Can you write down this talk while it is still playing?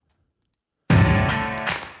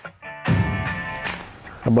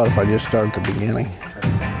about if I just start at the beginning?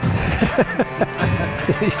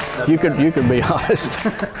 you could be honest.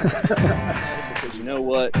 Because you know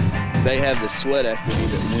what? They have the sweat equity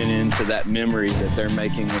that went into that memory that they're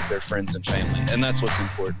making with their friends and family. And that's what's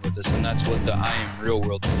important with us, and that's what the I Am Real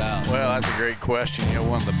World's about. Well, that's a great question. You know,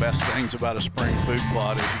 one of the best things about a spring food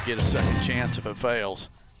plot is you get a second chance if it fails.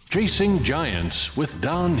 Chasing Giants with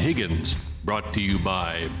Don Higgins. Brought to you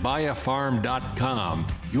by buyafarm.com,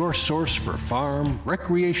 your source for farm,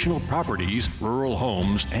 recreational properties, rural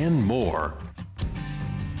homes, and more.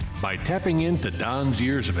 By tapping into Don's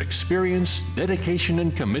years of experience, dedication,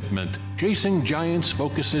 and commitment, Chasing Giants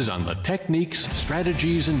focuses on the techniques,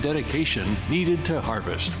 strategies, and dedication needed to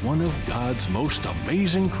harvest one of God's most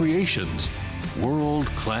amazing creations,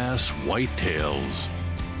 world-class whitetails.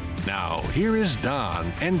 Now, here is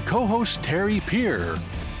Don and co-host Terry Peer.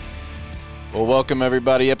 Well, welcome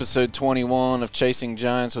everybody. Episode 21 of Chasing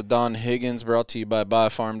Giants with Don Higgins, brought to you by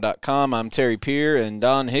buyafarm.com. I'm Terry Peer, and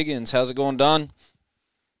Don Higgins. How's it going, Don?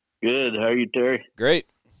 Good. How are you, Terry? Great.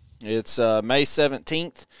 It's May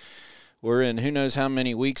 17th. We're in who knows how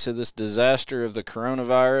many weeks of this disaster of the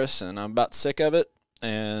coronavirus, and I'm about sick of it. But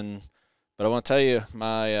I want to tell you,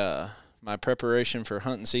 my preparation for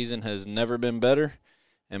hunting season has never been better,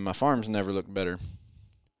 and my farm's never looked better.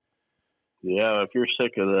 Yeah, if you're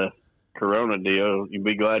sick of the corona deal, you'd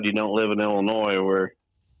be glad you don't live in Illinois, where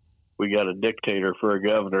we got a dictator for a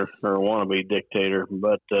governor, or a wannabe dictator.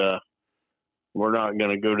 But we're not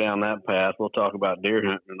going to go down that path. We'll talk about deer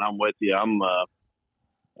hunting, and I'm with you.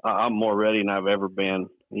 I'm more ready than I've ever been.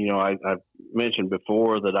 You know, I've mentioned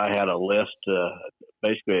before that I had a list,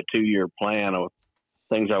 basically a 2-year plan of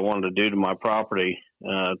things I wanted to do to my property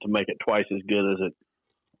to make it twice as good as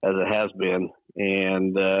it has been.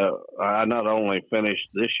 And I not only finished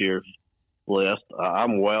this year's list,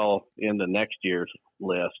 I'm well into next year's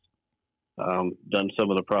list. Done some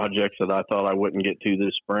of the projects that I thought I wouldn't get to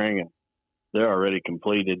this spring, and they're already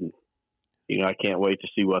completed. You know, I can't wait to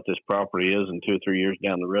see what this property is in 2 or 3 years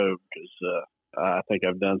down the road, because I think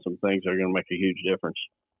I've done some things that are going to make a huge difference.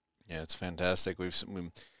 Yeah, it's fantastic.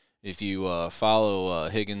 If you follow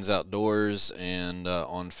Higgins Outdoors and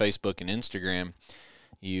on Facebook and Instagram,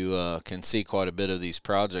 you can see quite a bit of these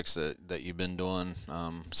projects that you've been doing.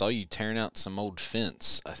 Saw you tearing out some old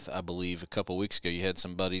fence, I believe, a couple weeks ago. You had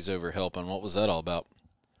some buddies over helping. What was that all about?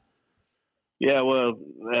 Yeah, well,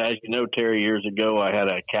 as you know, Terry, years ago I had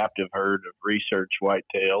a captive herd of research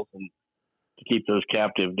whitetails, and to keep those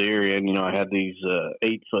captive deer in, you know, I had these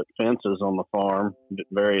 8-foot fences on the farm,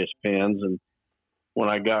 various pens, and when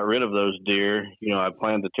I got rid of those deer, you know, I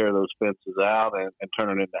planned to tear those fences out and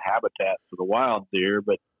turn it into habitat for the wild deer.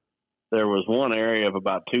 But there was one area of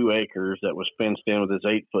about 2 acres that was fenced in with this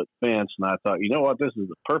 8-foot fence. And I thought, you know what, this is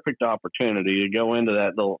the perfect opportunity to go into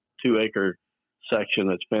that little 2-acre section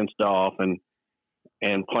that's fenced off and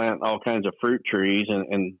plant all kinds of fruit trees.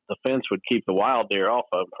 And the fence would keep the wild deer off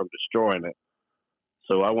of from destroying it.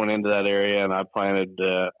 So I went into that area and I planted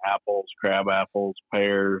apples, crab apples,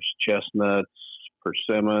 pears, chestnuts,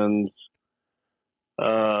 persimmons.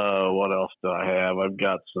 What else do I have? I've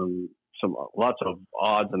got some lots of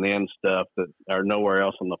odds and ends stuff that are nowhere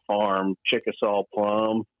else on the farm. Chickasaw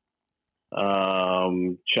plum,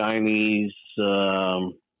 Chinese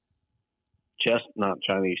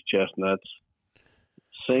chestnuts.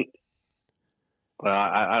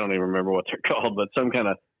 I don't even remember what they're called, but some kind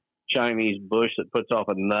of Chinese bush that puts off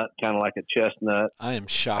a nut, kind of like a chestnut. I am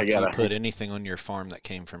shocked you put anything on your farm that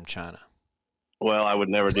came from China. Well, I would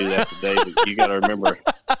never do that today, but you got to remember,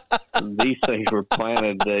 these things were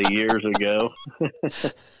planted years ago.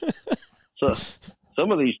 So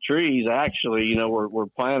some of these trees actually, you know, were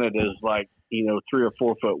planted as like, you know, 3 or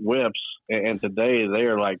 4 foot whips. And today they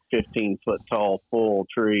are like 15 foot tall, full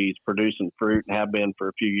trees producing fruit and have been for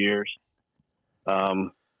a few years.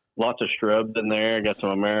 Lots of shrubs in there. I got some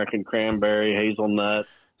American cranberry, hazelnut.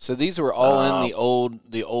 So these were all in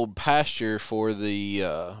the old pasture for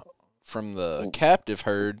the, from the captive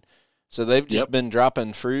herd. So they've just been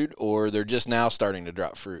dropping fruit, or they're just now starting to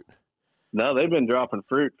drop fruit? No, they've been dropping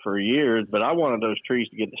fruit for years, but I wanted those trees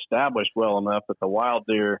to get established well enough that the wild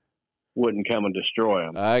deer wouldn't come and destroy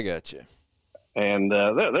them. I got you. And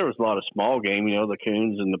there was a lot of small game, you know, the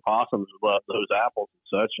coons and the possums loved those apples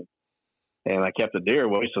and such. And I kept the deer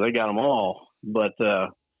away, so they got them all. But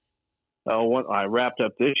I wrapped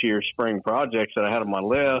up this year's spring projects that I had on my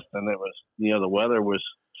list, and it was, you know, the weather was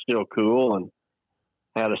still cool, and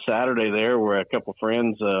had a Saturday there where a couple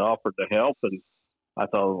friends offered to help, and I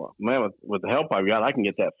thought, man, with the help I've got, I can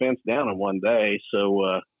get that fence down in one day.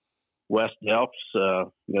 So Wes Delks,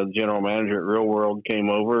 you know, the general manager at Real World, came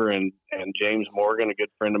over and and James Morgan, a good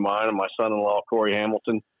friend of mine, and my son-in-law, Corey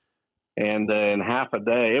Hamilton. And in half a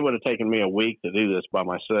day, it would have taken me a week to do this by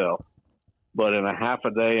myself. But in a half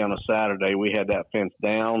a day on a Saturday, we had that fence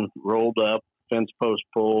down, rolled up, fence posts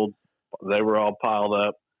pulled. They were all piled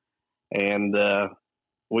up. And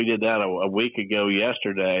we did that a week ago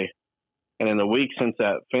yesterday. And in the week since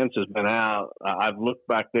that fence has been out, I've looked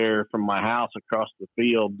back there from my house across the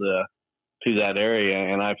field to that area,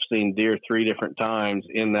 and I've seen deer 3 different times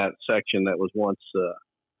in that section that was once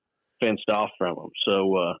fenced off from them.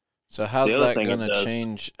 So how's that going to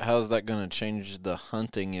change? How's that going to change the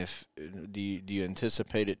hunting? If do you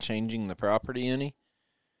anticipate it changing the property any?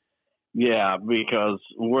 Yeah, because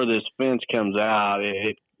where this fence comes out,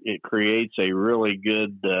 it creates a really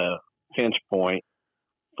good pinch point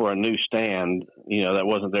for a new stand. That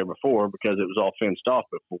wasn't there before because it was all fenced off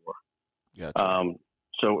before. Gotcha.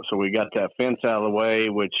 So we got that fence out of the way,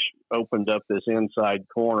 which opened up this inside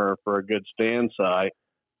corner for a good stand site.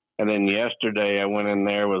 And then yesterday I went in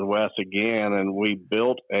there with Wes again, and we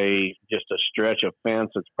built just a stretch of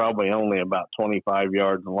fence. It's probably only about 25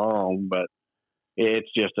 yards long, but it's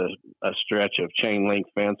just a stretch of chain link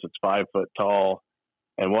fence. It's 5 foot tall.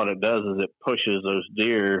 And what it does is it pushes those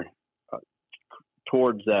deer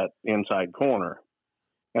towards that inside corner.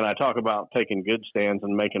 And I talk about taking good stands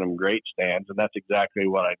and making them great stands. And that's exactly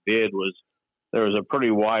what I did. There was a pretty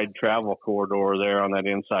wide travel corridor there on that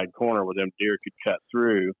inside corner where them deer could cut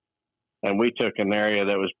through. And we took an area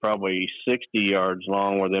that was probably 60 yards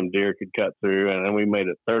long where them deer could cut through, and then we made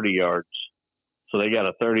it 30 yards. So they got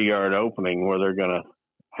a 30-yard opening where they're going to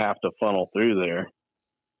have to funnel through there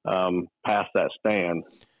past that stand.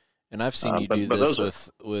 And I've seen you do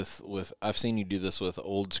this with I've seen you do this with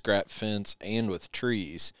old scrap fence and with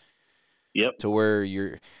trees. Yep. To where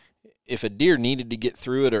if a deer needed to get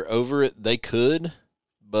through it or over it, they could.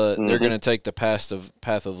 But they're going to take the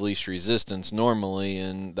path of least resistance normally,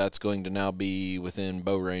 and that's going to now be within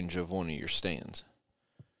bow range of one of your stands.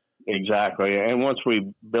 Exactly. And once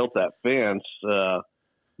we built that fence,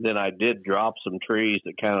 then I did drop some trees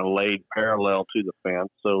that kind of laid parallel to the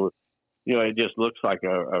fence. So, it just looks like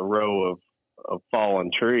a row of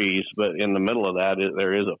fallen trees, but in the middle of that,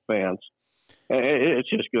 there is a fence. And it's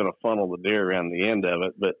just going to funnel the deer around the end of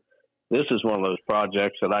it. But this is one of those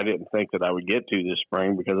projects that I didn't think that I would get to this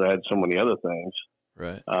spring because I had so many other things.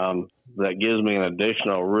 Right. That gives me an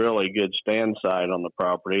additional really good stand site on the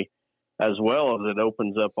property, as well as it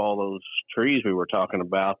opens up all those trees we were talking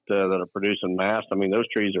about that are producing mast. I mean, those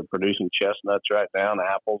trees are producing chestnuts right now, and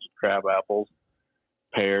apples, crab apples,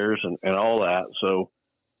 pears, and all that. So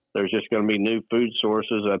there's just going to be new food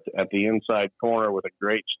sources at the inside corner with a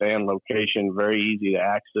great stand location, very easy to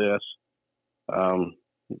access.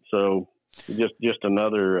 So just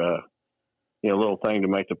another, little thing to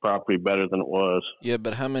make the property better than it was. Yeah,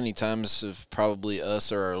 but how many times have probably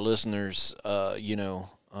us or our listeners, had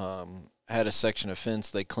a section of fence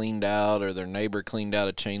they cleaned out, or their neighbor cleaned out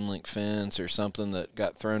a chain link fence or something that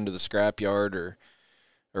got thrown to the scrapyard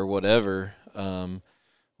or whatever,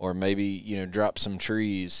 or maybe, drop some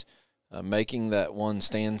trees, making that one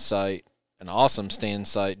stand site an awesome stand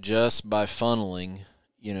site just by funneling,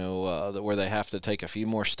 where they have to take a few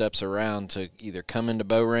more steps around to either come into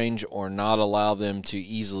bow range or not allow them to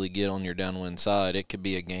easily get on your downwind side. It could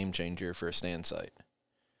be a game changer for a stand site.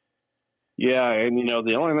 Yeah, and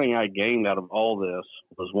the only thing I gained out of all this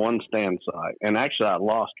was one stand site. And actually I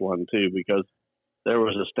lost one too, because there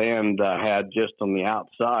was a stand I had just on the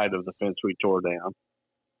outside of the fence we tore down.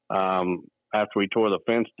 After we tore the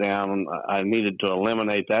fence down, I needed to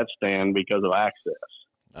eliminate that stand because of access.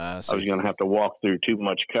 I was going to have to walk through too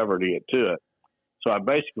much cover to get to it. So I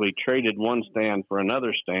basically traded one stand for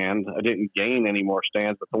another stand. I didn't gain any more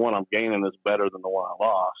stands, but the one I'm gaining is better than the one I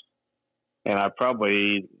lost. And I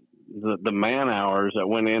probably, the man hours that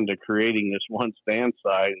went into creating this one stand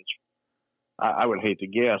site, I would hate to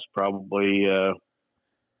guess, probably,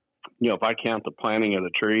 if I count the planting of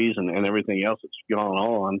the trees and everything else that's gone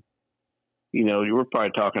on, you were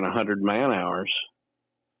probably talking 100 man hours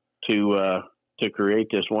to create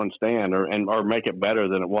this one stand or make it better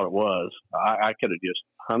than what it was. I could have just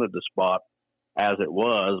hunted the spot as it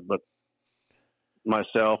was, but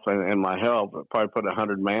myself and my help probably put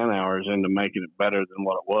 100 man hours into making it better than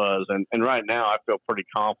what it was. And right now I feel pretty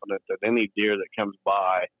confident that any deer that comes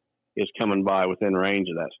by is coming by within range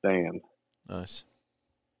of that stand. Nice.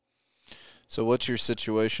 So what's your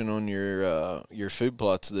situation on your food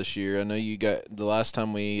plots this year? I know you got, the last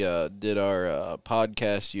time we did our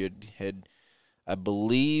podcast, you had I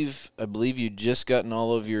believe you'd just gotten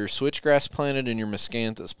all of your switchgrass planted and your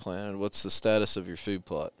miscanthus planted. What's the status of your food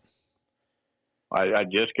plot? I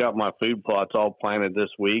just got my food plots all planted this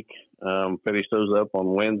week. Finish those up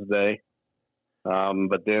on Wednesday.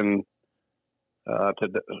 But then,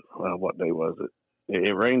 what day was it?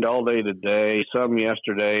 It rained all day today, some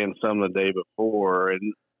yesterday and some the day before.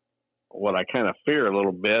 And what I kind of fear a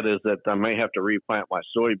little bit is that I may have to replant my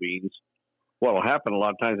soybeans. What will happen a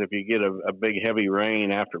lot of times if you get a big heavy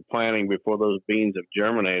rain after planting before those beans have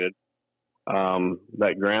germinated,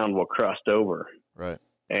 that ground will crust over. Right.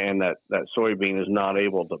 And that soybean is not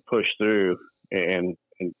able to push through and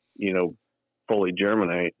fully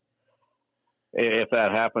germinate. If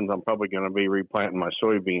that happens, I'm probably going to be replanting my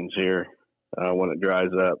soybeans here when it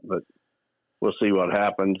dries up, but we'll see what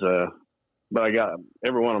happens. But I got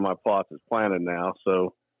every one of my plots is planted now,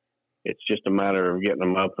 so it's just a matter of getting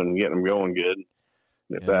them up and getting them going good.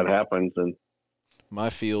 If that happens, then my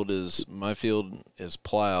field is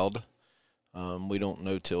plowed. We don't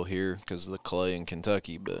know till here because of the clay in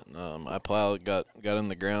Kentucky, but I got in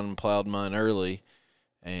the ground and plowed mine early,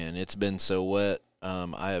 and it's been so wet.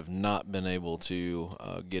 I have not been able to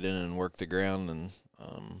get in and work the ground, and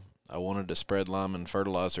I wanted to spread lime and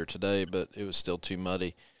fertilizer today, but it was still too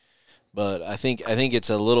muddy. But I think it's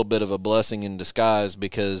a little bit of a blessing in disguise,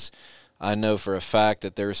 because I know for a fact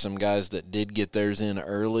that there are some guys that did get theirs in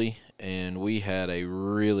early, and we had a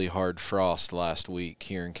really hard frost last week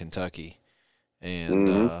here in Kentucky.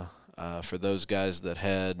 And for those guys that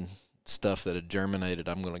had stuff that had germinated,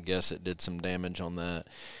 I'm going to guess it did some damage on that.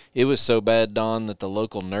 It was so bad, Don, that the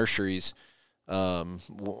local nurseries,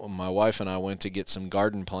 my wife and I went to get some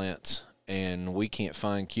garden plants, and we can't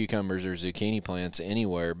find cucumbers or zucchini plants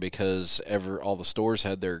anywhere because all the stores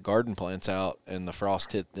had their garden plants out and the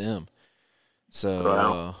frost hit them.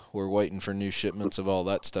 So we're waiting for new shipments of all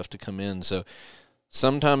that stuff to come in. So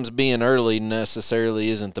sometimes being early necessarily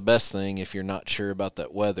isn't the best thing if you're not sure about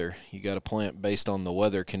that weather. You got to plant based on the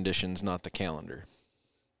weather conditions, not the calendar.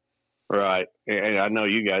 Right. And I know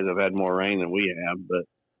you guys have had more rain than we have, but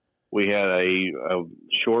we had a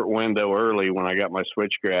short window early when I got my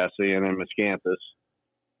switchgrass in and miscanthus,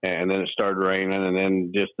 and then it started raining, and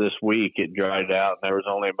then just this week it dried out, and there was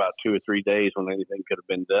only about 2 or 3 days when anything could have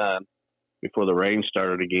been done before the rain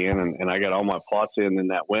started again, and I got all my plots in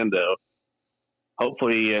that window.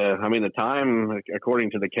 Hopefully, the time,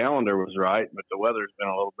 according to the calendar, was right, but the weather's been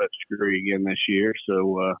a little bit screwy again this year,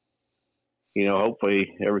 so,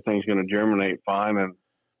 hopefully everything's going to germinate fine, and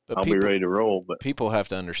I'll be ready to roll. But people have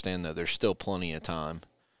to understand that there's still plenty of time.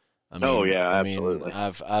 Absolutely.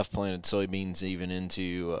 I've planted soybeans even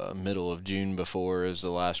into middle of June before as the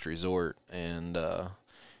last resort, and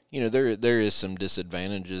there is some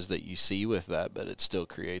disadvantages that you see with that, but it still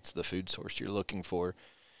creates the food source you're looking for.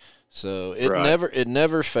 So it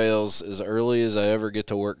never fails. As early as I ever get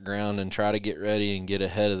to work ground and try to get ready and get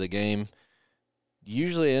ahead of the game,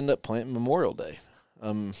 usually end up planting Memorial Day.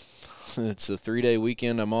 It's a 3-day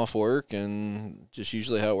weekend. I'm off work, and just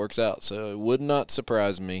usually how it works out. So it would not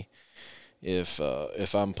surprise me if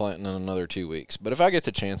I'm planting in another 2 weeks. But if I get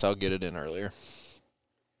the chance, I'll get it in earlier.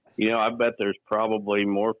 I bet there's probably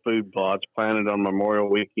more food plots planted on Memorial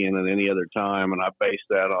Weekend than any other time, and I base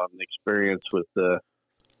that on experience with the,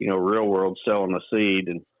 real world selling the seed.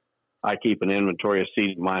 And I keep an inventory of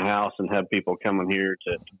seed in my house and have people coming here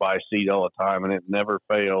to buy seed all the time, and it never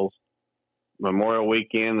fails. Memorial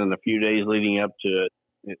Weekend and a few days leading up to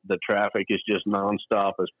it, the traffic is just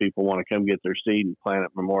nonstop as people want to come get their seed and plant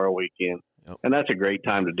it Memorial Weekend. Yep. And that's a great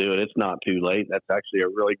time to do it. It's not too late. That's actually a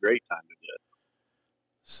really great time to do it.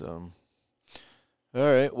 So,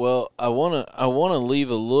 all right. Well, I want to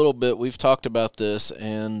leave a little bit. We've talked about this,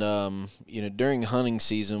 and during hunting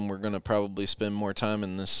season, we're going to probably spend more time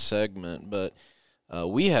in this segment, but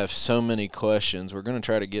we have so many questions. We're going to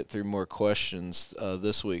try to get through more questions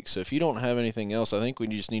this week. So if you don't have anything else, I think we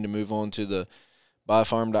just need to move on to the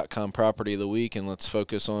buyfarm.com property of the week, and let's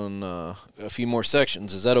focus on a few more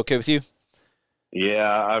sections. Is that okay with you?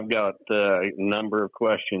 Yeah, I've got a number of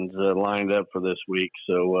questions lined up for this week,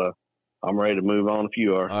 so I'm ready to move on if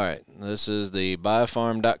you are. All right. This is the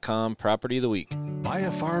buyfarm.com property of the week.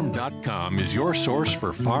 Buyafarm.com is your source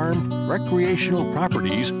for farm, recreational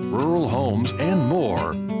properties, rural homes, and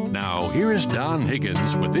more. Now, here is Don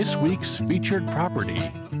Higgins with this week's featured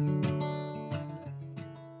property.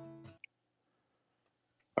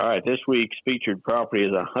 All right, this week's featured property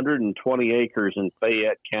is 120 acres in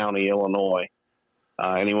Fayette County, Illinois.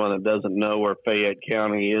 Anyone that doesn't know where Fayette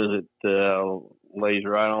County is, it lays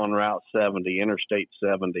right on Route 70, Interstate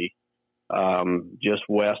 70, just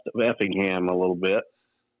west of Effingham a little bit.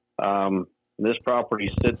 This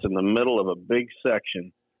property sits in the middle of a big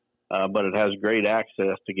section, but it has great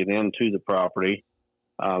access to get into the property.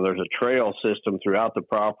 There's a trail system throughout the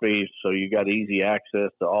property, so you got easy access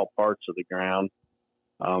to all parts of the ground.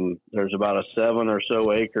 There's about a 7 or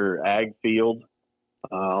so acre ag field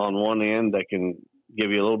on one end that can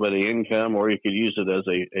give you a little bit of income, or you could use it as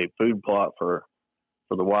a food plot for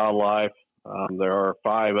the wildlife. There are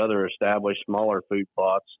 5 other established smaller food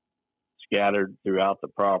plots scattered throughout the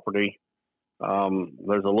property.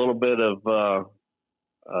 There's a little bit of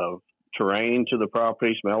terrain to the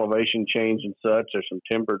property, some elevation change and such. There's some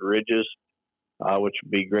timbered ridges, which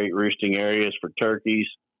would be great roosting areas for turkeys.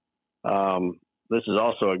 This is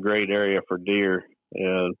also a great area for deer.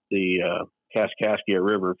 The Kaskaskia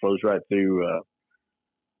River flows right through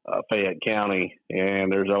Fayette County,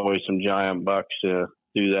 and there's always some giant bucks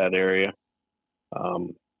through that area.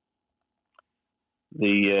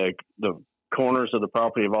 The corners of the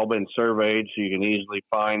property have all been surveyed, so you can easily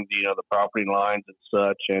find the property lines and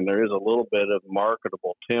such. And there is a little bit of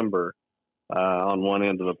marketable timber on one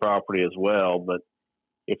end of the property as well. But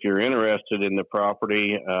if you're interested in the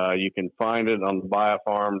property, you can find it on the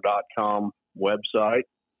buyafarm.com website.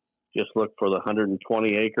 Just look for the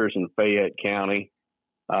 120 acres in Fayette County.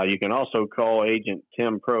 You can also call Agent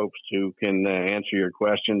Tim Probst, who can answer your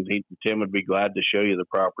questions. Tim would be glad to show you the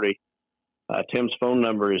property. Tim's phone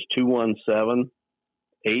number is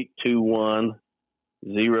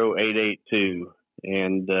 217-821-0882.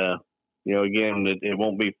 And, again, it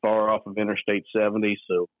won't be far off of Interstate 70.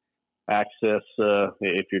 So access,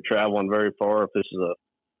 if you're traveling very far, if this is a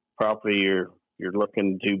property you're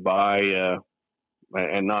looking to buy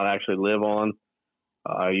and not actually live on,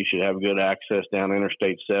 you should have good access down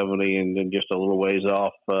Interstate 70 and then just a little ways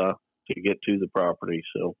off to get to the property.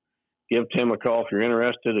 So give Tim a call if you're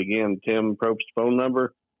interested. Again, Tim Probst's phone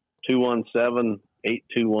number,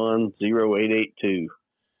 217-821-0882.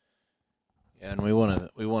 Yeah, and we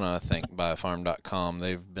want to thank buyafarm.com.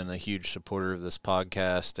 They've been a huge supporter of this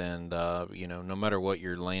podcast, and no matter what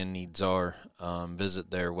your land needs are,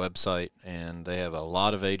 visit their website, and they have a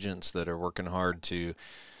lot of agents that are working hard to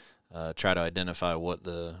try to identify what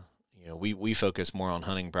we focus more on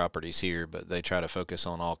hunting properties here, but they try to focus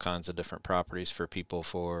on all kinds of different properties for people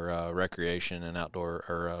for recreation and outdoor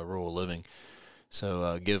or rural living.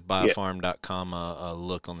 So give buyafarm.com a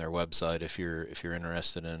look on their website if you're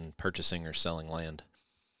interested in purchasing or selling land.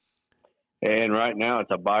 And right now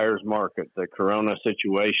it's a buyer's market. The Corona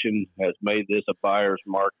situation has made this a buyer's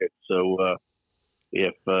market. So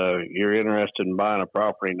if you're interested in buying a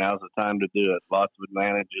property, now's the time to do it. Lots of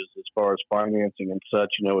advantages as far as financing and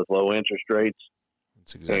such, with low interest rates.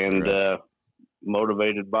 That's exactly and right.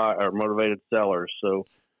 Motivated sellers. So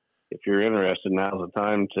if you're interested, now's the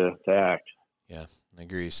time to act. Yeah, I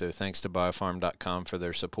agree. So thanks to buyafarm.com for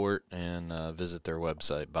their support, and visit their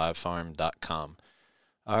website, buyafarm.com.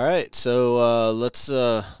 All right, so let's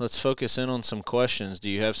focus in on some questions. Do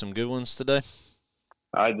you have some good ones today?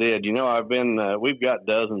 I did. We've got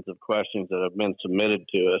dozens of questions that have been submitted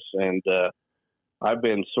to us, and I've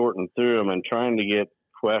been sorting through them and trying to get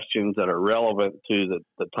questions that are relevant to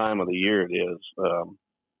the time of the year it is.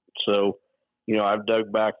 I've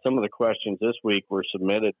dug back. Some of the questions this week were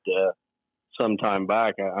submitted some time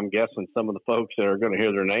back. I'm guessing some of the folks that are going to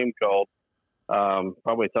hear their name called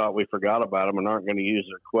probably thought we forgot about them and aren't going to use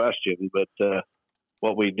their question. But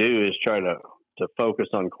what we do is try to focus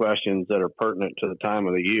on questions that are pertinent to the time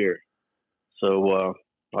of the year. So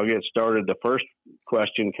I'll get started. The first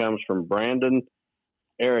question comes from Brandon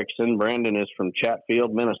Erickson. Brandon is from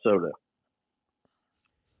Chatfield, Minnesota.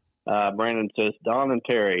 Brandon says, Don and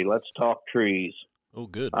Terry, let's talk trees. Oh,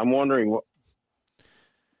 good. I'm wondering what...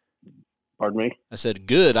 Pardon me? I said,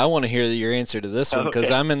 good. I want to hear your answer to this one because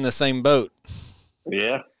I'm in the same boat.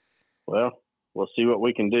 Yeah. Well, we'll see what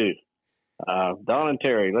we can do. Don and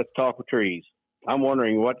Terry, let's talk with trees. I'm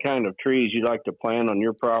wondering what kind of trees you'd like to plant on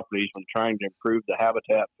your properties when trying to improve the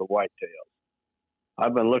habitat for whitetails.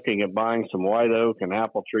 I've been looking at buying some white oak and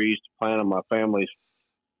apple trees to plant on my family's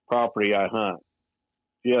property I hunt.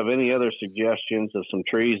 If you have any other suggestions of some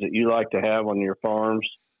trees that you like to have on your farms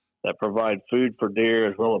that provide food for deer,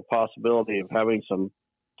 as well as the possibility of having some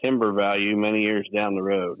timber value many years down the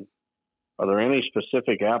road. Are there any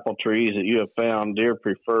specific apple trees that you have found deer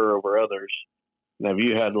prefer over others? And have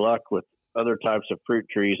you had luck with other types of fruit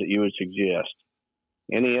trees that you would suggest?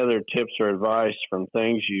 Any other tips or advice from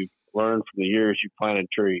things you've learned from the years you planted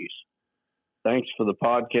trees? Thanks for the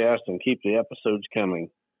podcast and keep the episodes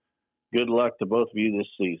coming. Good luck to both of you this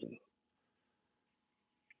season.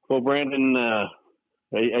 Well, Brandon,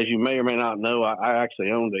 as you may or may not know, I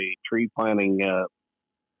actually owned a tree planting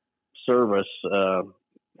service.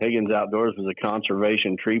 Higgins Outdoors was a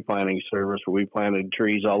conservation tree planting service where we planted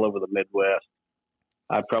trees all over the Midwest.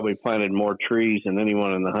 I've probably planted more trees than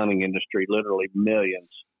anyone in the hunting industry, literally millions.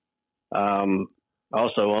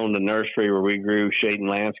 Also owned a nursery where we grew shade and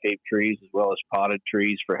landscape trees as well as potted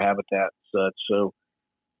trees for habitat and such. So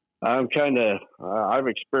I've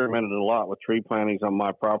experimented a lot with tree plantings on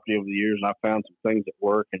my property over the years, and I found some things that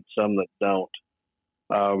work and some that don't.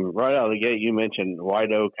 Right out of the gate, you mentioned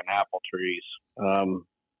white oak and apple trees.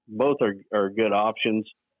 Both are good options.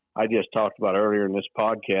 I just talked about earlier in this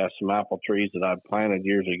podcast some apple trees that I planted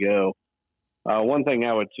years ago. One thing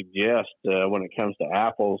I would suggest when it comes to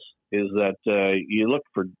apples is that you look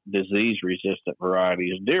for disease-resistant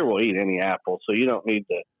varieties. Deer will eat any apple, so you don't need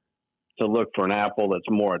to look for an apple that's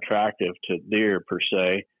more attractive to deer per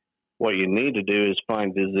se. What you need to do is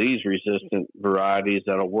find disease-resistant varieties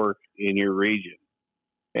that'll work in your region.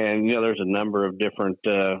 And, there's a number of different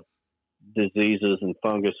diseases and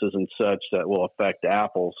funguses and such that will affect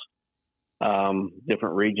apples.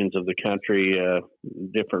 Different regions of the country,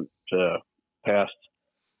 different pests,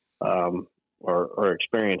 or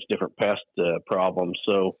experience different pest problems.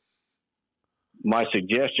 So my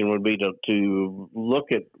suggestion would be to look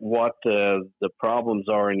at what the problems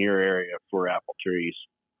are in your area for apple trees.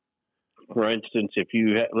 For instance, if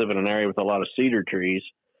you live in an area with a lot of cedar trees,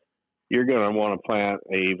 you're going to want to plant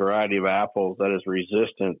a variety of apples that is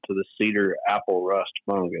resistant to the cedar apple rust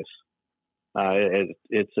fungus.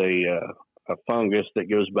 It's a fungus that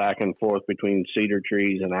goes back and forth between cedar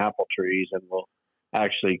trees and apple trees and will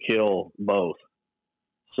actually kill both.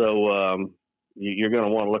 So you're going to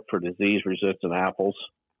want to look for disease-resistant apples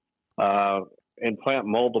and plant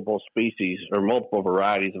multiple species or multiple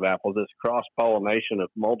varieties of apples. This cross-pollination of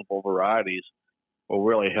multiple varieties will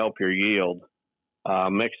really help your yield.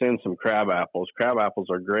 Mix in some crab apples. Crab apples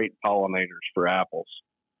are great pollinators for apples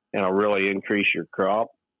and will really increase your crop.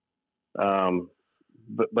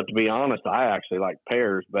 But to be honest, I actually like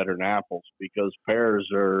pears better than apples because pears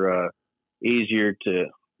are easier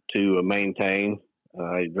to maintain.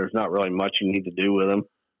 There's not really much you need to do with them.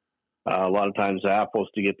 A lot of times apples,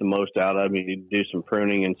 to get the most out of them, you need to do some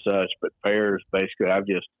pruning and such. But pears, basically,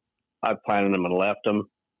 I've planted them and left them.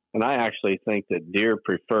 And I actually think that deer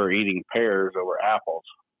prefer eating pears over apples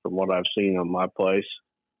from what I've seen on my place.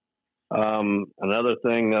 Another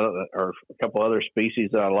thing, or a couple other species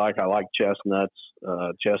that I like chestnuts.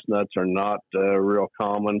 Chestnuts are not real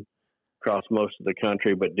common across most of the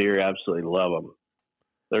country, but deer absolutely love them.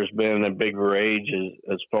 There's been a big rage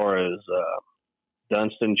as far as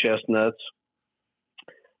Dunstan chestnuts.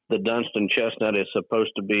 The Dunstan chestnut is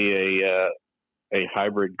supposed to be a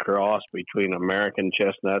hybrid cross between American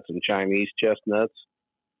chestnuts and Chinese chestnuts.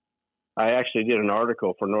 I actually did an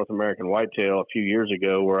article for North American Whitetail a few years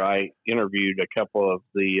ago where I interviewed a couple of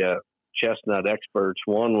the chestnut experts.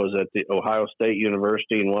 One was at the Ohio State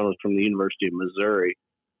University and one was from the University of Missouri.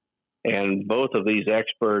 And both of these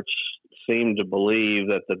experts seem to believe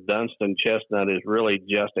that the Dunstan chestnut is really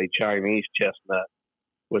just a Chinese chestnut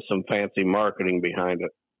with some fancy marketing behind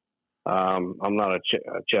it. I'm not a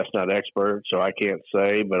chestnut expert, so I can't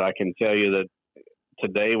say, but I can tell you that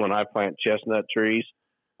today when I plant chestnut trees,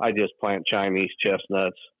 I just plant Chinese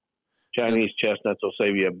chestnuts. Chinese chestnuts will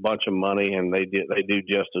save you a bunch of money, and they do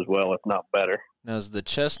just as well, if not better. Now, is the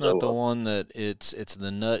chestnut the one that it's the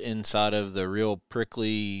nut inside of the real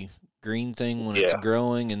prickly green thing when it's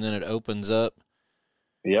growing, and then it opens up?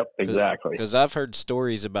 Yep, exactly. Because I've heard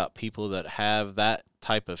stories about people that have that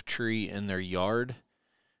type of tree in their yard,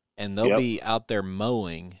 and they'll be out there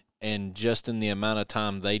mowing, and just in the amount of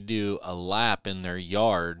time they do a lap in their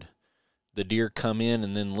yard, the deer come in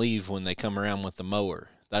and then leave when they come around with the mower.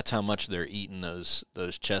 That's how much they're eating those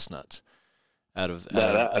chestnuts out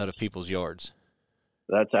of people's yards.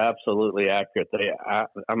 That's absolutely accurate.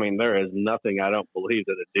 I mean, there is nothing I don't believe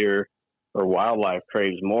that a deer or wildlife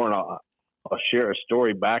craves more. And I'll share a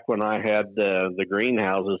story. Back when I had the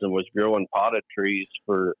greenhouses and was growing potted trees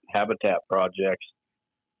for habitat projects,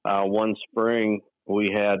 one spring we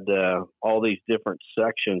had all these different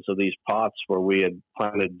sections of these pots where we had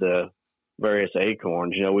planted various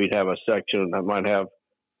acorns. We'd have a section that might have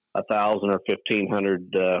 1,000 or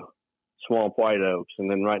 1,500 swamp white oaks,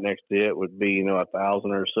 and then right next to it would be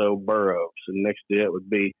 1,000 or so bur oaks, and next to it would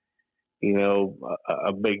be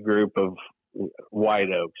a big group of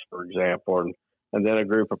white oaks, for example, and then a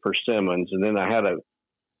group of persimmons, and then I had a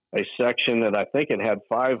section that I think it had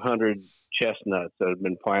 500 chestnuts that had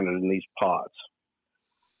been planted in these pots.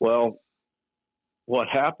 Well, what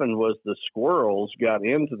happened was the squirrels got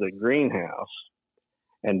into the greenhouse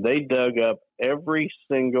and they dug up every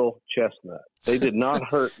single chestnut. They did not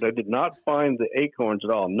they did not find the acorns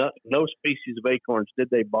at all. No species of acorns did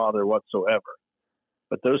they bother whatsoever.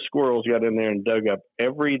 But those squirrels got in there and dug up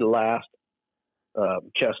every last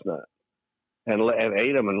chestnut and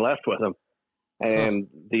ate them and left with them. And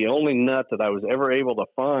the only nut that I was ever able to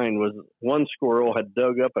find was one squirrel had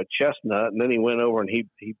dug up a chestnut, and then he went over and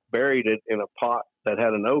he buried it in a pot that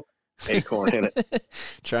had an oak acorn in it.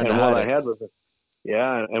 Trying and to what hide I had was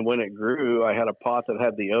and when it grew, I had a pot that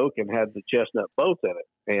had the oak and had the chestnut both in it.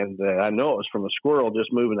 And I know it was from a squirrel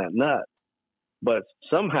just moving that nut. But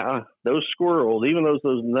somehow those squirrels, even though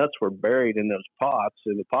those nuts were buried in those pots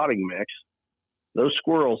in the potting mix, those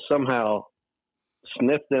squirrels somehow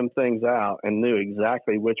sniffed them things out and knew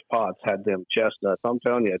exactly which pots had them chestnuts. I'm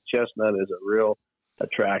telling you, a chestnut is a real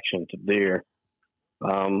attraction to deer.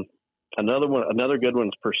 Another good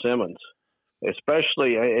one's persimmons.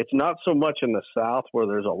 Especially, it's not so much in the south where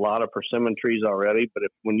there's a lot of persimmon trees already, but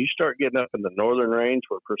when you start getting up in the northern range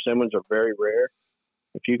where persimmons are very rare,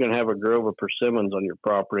 if you can have a grove of persimmons on your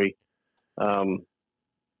property,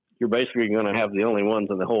 you're basically going to have the only ones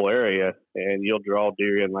in the whole area, and you'll draw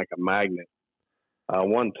deer in like a magnet.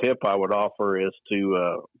 One tip I would offer is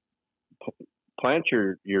to plant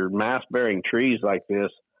your mass-bearing trees like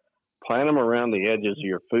this. Plant them around the edges of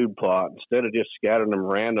your food plot instead of just scattering them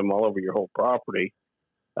random all over your whole property.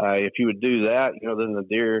 If you would do that, then the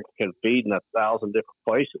deer can feed in 1,000 different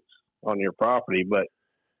places on your property. But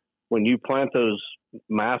when you plant those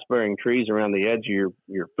mass-bearing trees around the edge of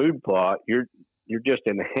your food plot, you're just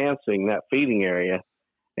enhancing that feeding area,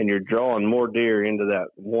 and you're drawing more deer into that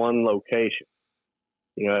one location.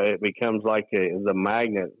 It becomes like the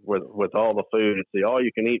magnet with all the food. It's the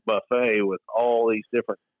all-you-can-eat buffet with all these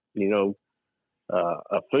different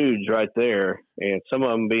foods right there, and some of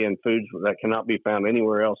them being foods that cannot be found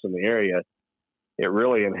anywhere else in the area. It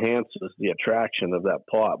really enhances the attraction of that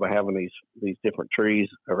plot by having these different trees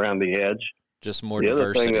around the edge. Just more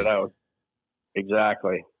diversity.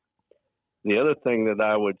 Exactly. The other thing that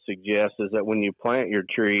I would suggest is that when you plant your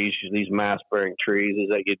trees, these mass-bearing trees, is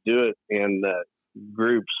that you do it in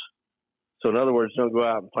groups. So in other words, don't go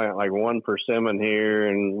out and plant like one persimmon here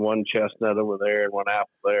and one chestnut over there and one apple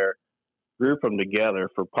there. Group them together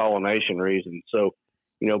for pollination reasons. So,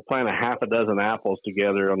 plant a half a dozen apples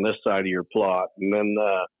together on this side of your plot, and then,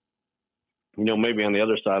 maybe on the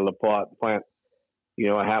other side of the plot, plant,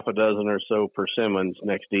 a half a dozen or so persimmons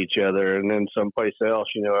next to each other, and then someplace else,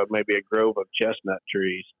 maybe a grove of chestnut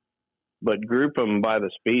trees. But group them by the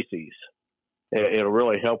species. It'll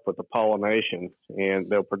really help with the pollination, and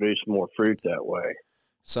they'll produce more fruit that way.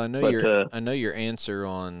 So I know your answer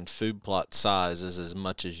on food plot size is as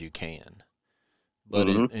much as you can. But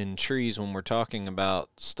in trees, when we're talking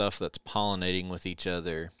about stuff that's pollinating with each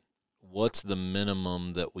other, what's the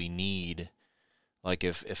minimum that we need? Like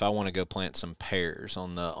if I want to go plant some pears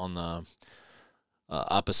on the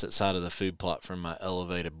opposite side of the food plot from my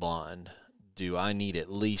elevated blind, do I need at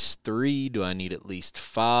least 3? Do I need at least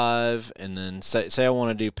 5? And then say I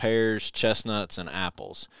want to do pears, chestnuts, and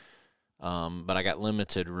apples, but I got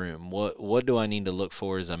limited room. What do I need to look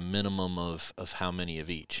for as a minimum of how many of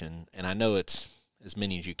each? And I know it's as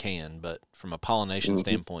many as you can, but from a pollination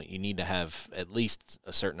standpoint, you need to have at least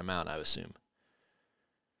a certain amount, I assume.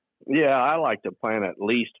 Yeah, I like to plant at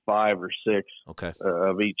least 5 or 6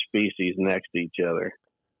 of each species next to each other.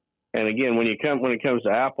 And again, when it comes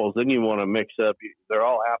to apples, then you want to mix up. They're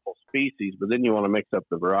all apple species, but then you want to mix up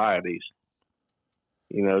the varieties.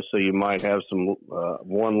 So you might have some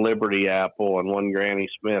one Liberty apple and one Granny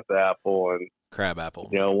Smith apple and crab apple.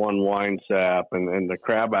 One wine sap and the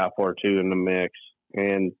crab apple or two in the mix.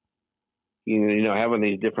 And having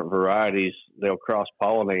these different varieties, they'll cross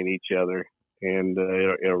pollinate each other, and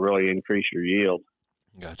it'll really increase your yield.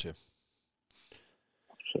 Gotcha.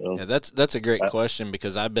 So, yeah, that's a great question,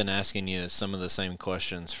 because I've been asking you some of the same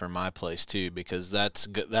questions for my place too, because that's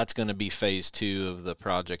going to be phase 2 of the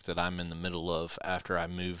project that I'm in the middle of after I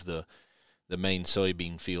move the main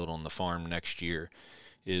soybean field on the farm next year,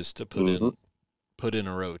 is to put in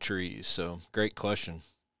a row of trees. So great question.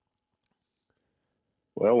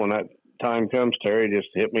 Well, when that time comes, Terry, just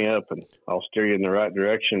hit me up and I'll steer you in the right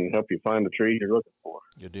direction and help you find the trees you're looking for.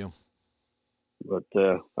 Good deal. But,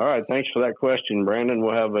 all right, thanks for that question, Brandon.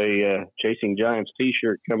 We'll have a Chasing Giants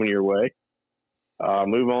T-shirt coming your way.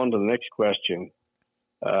 Move on to the next question.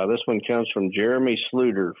 This one comes from Jeremy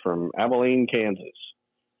Sluter from Abilene, Kansas.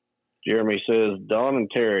 Jeremy says, Don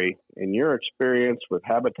and Terry, in your experience with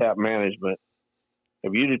habitat management,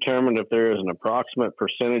 have you determined if there is an approximate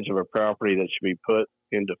percentage of a property that should be put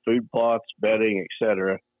into food plots, bedding,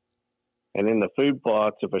 etc., and in the food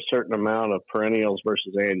plots, if a certain amount of perennials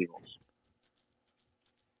versus annuals?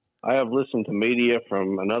 I have listened to media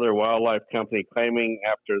from another wildlife company claiming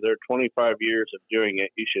after their 25 years of doing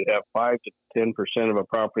it, you should have 5 to 10% of a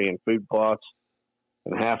property in food plots,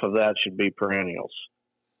 and half of that should be perennials.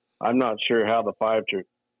 I'm not sure how the 5 to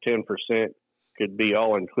 10% could be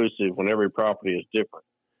all-inclusive when every property is different.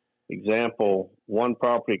 Example, one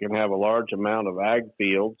property can have a large amount of ag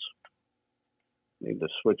fields. Need to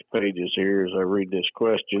switch pages here as I read this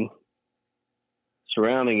question.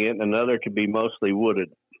 Surrounding it, and another could be mostly wooded.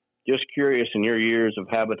 Just curious, in your years of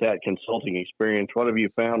habitat consulting experience, what have you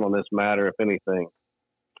found on this matter, if anything?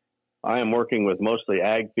 I am working with mostly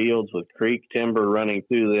ag fields with creek timber running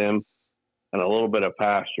through them and a little bit of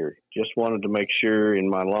pasture. Just wanted to make sure in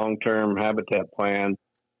my long-term habitat plan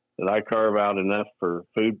that I carve out enough for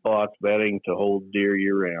food plots, bedding to hold deer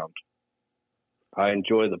year-round. I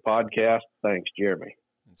enjoy the podcast. Thanks, Jeremy.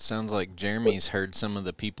 It sounds like Jeremy's heard some of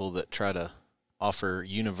the people that try to offer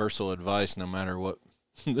universal advice no matter what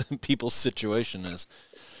the people's situation is.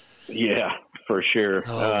 Yeah, for sure.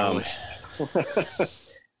 Oh,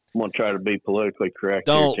 I'm gonna try to be politically correct.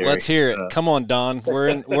 Don't. Here, Let's hear it. Come on, Don. We're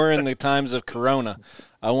in the times of Corona.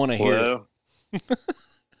 I want to hear it.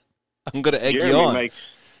 I'm gonna egg you on.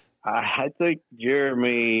 I think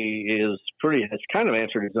Jeremy is has kind of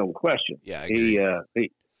answered his own question. Yeah, I agree.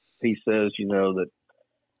 He says, that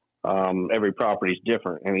every property is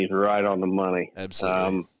different, and he's right on the money.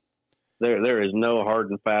 Absolutely. There is no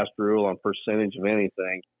hard and fast rule on percentage of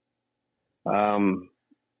anything. I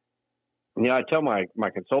tell my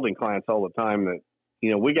consulting clients all the time that,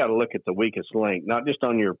 we got to look at the weakest link, not just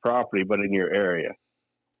on your property, but in your area.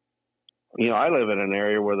 I live in an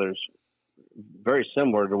area where there's very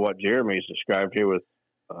similar to what Jeremy's described here with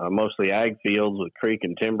mostly ag fields with creek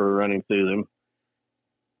and timber running through them.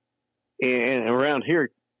 And around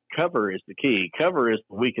here, cover is the key. Cover is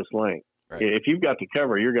the weakest link. Right. If you've got the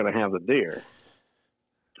cover, you're going to have the deer.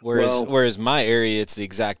 Whereas my area, it's the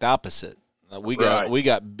exact opposite. We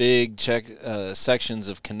got big sections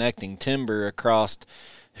of connecting timber across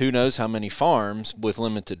who knows how many farms with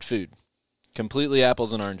limited food. Completely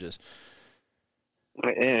apples and oranges.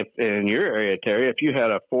 And in your area, Terry, if you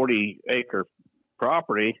had a 40-acre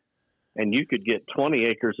property and you could get 20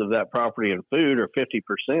 acres of that property in food or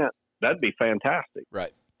 50%, that'd be fantastic.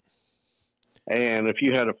 Right. And if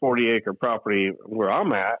you had a 40-acre property where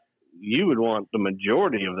I'm at, you would want the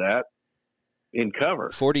majority of that in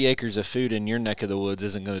cover. 40 acres of food in your neck of the woods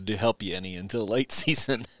isn't going to help you any until late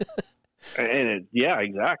season. Yeah,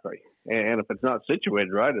 exactly. And if it's not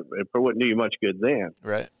situated right, it wouldn't do you much good then.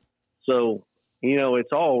 Right. So,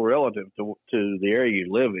 it's all relative to the area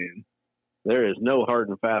you live in. There is no hard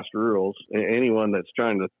and fast rules. Anyone that's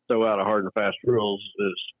trying to throw out a hard and fast rules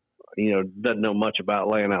doesn't know much about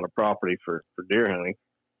laying out a property for deer hunting.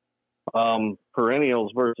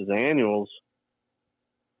 Perennials versus annuals.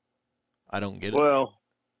 I don't get it. Well,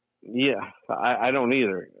 yeah, I don't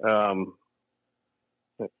either.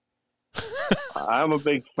 I'm a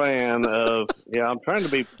big fan of, I'm trying to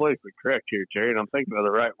be politically correct here, Terry, and I'm thinking of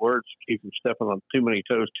the right words to keep from stepping on too many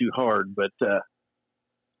toes too hard. But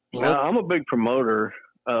I'm a big promoter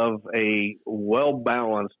of a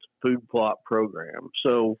well-balanced food plot program.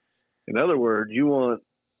 So, in other words, you want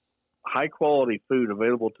high-quality food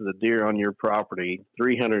available to the deer on your property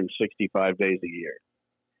 365 days a year.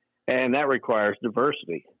 And that requires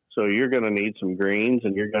diversity. So you're going to need some greens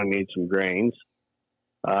and you're going to need some grains.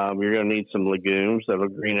 You're going to need some legumes that'll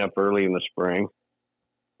green up early in the spring.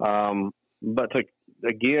 But to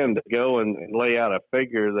go and lay out a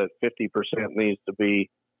figure that 50% needs to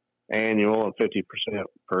be annual and 50%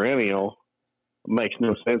 perennial makes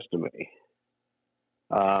no sense to me.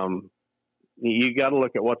 You got to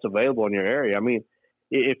look at what's available in your area. I mean,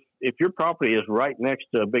 if your property is right next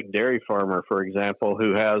to a big dairy farmer, for example,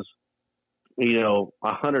 who has,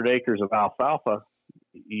 100 acres of alfalfa,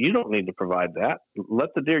 you don't need to provide that.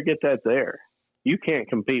 Let the deer get that there. You can't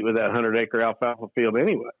compete with that 100-acre alfalfa field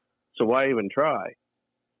anyway. So why even try?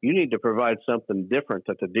 You need to provide something different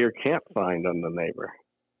that the deer can't find on the neighbor.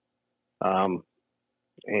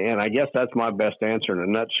 And I guess that's my best answer in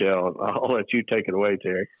a nutshell. I'll let you take it away,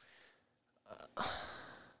 Terry.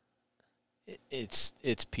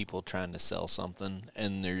 It's people trying to sell something,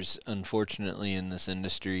 and there's, unfortunately, in this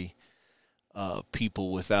industry,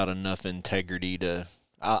 people without enough integrity to.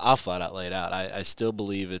 I'll flat out lay it out. I still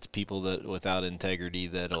believe it's people that without integrity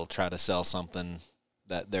that'll try to sell something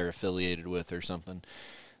that they're affiliated with or something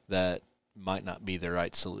that might not be the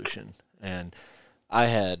right solution. And I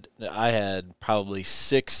had probably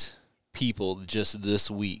 6 people just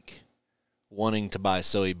this week wanting to buy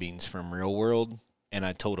soybeans from Real World, and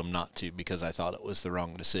I told them not to because I thought it was the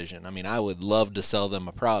wrong decision. I mean, I would love to sell them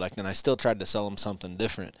a product, and I still tried to sell them something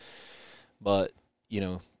different. But,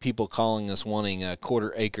 people calling us wanting a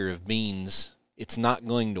 1/4 acre of beans, it's not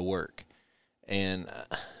going to work. And,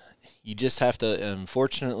 you just have to,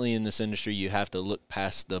 unfortunately in this industry, you have to look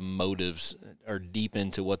past the motives or deep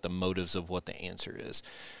into what the motives of what the answer is.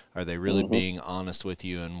 Are they really being honest with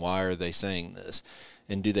you, and why are they saying this?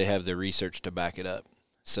 And do they have the research to back it up?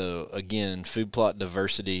 So again, food plot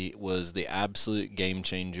diversity was the absolute game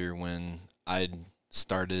changer when I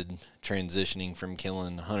started transitioning from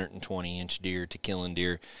killing 120-inch deer to killing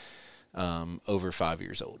deer over 5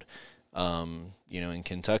 years old. In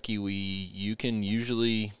Kentucky, you can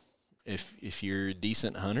usually, if you're a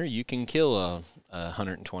decent hunter, you can kill a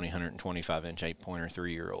 120, 125-inch 8-pointer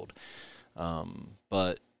 3-year-old.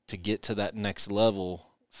 But to get to that next level,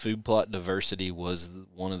 food plot diversity was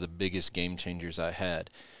one of the biggest game changers I had.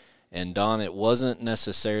 And Don, it wasn't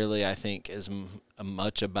necessarily, I think, as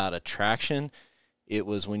much about attraction. It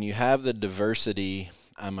was when you have the diversity,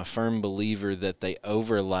 I'm a firm believer that they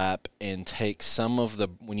overlap and take some of the,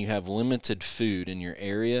 when you have limited food in your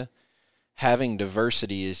area, having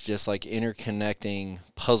diversity is just like interconnecting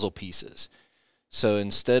puzzle pieces. So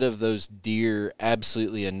instead of those deer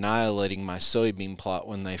absolutely annihilating my soybean plot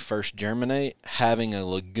when they first germinate, having a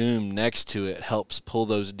legume next to it helps pull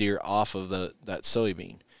those deer off of that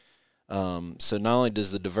soybean. So not only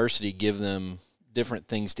does the diversity give them different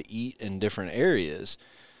things to eat in different areas,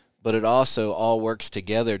 but it also all works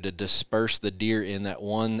together to disperse the deer in that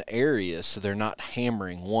one area so they're not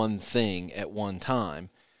hammering one thing at one time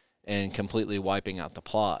and completely wiping out the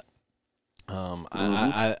plot.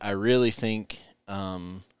 I really think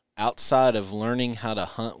outside of learning how to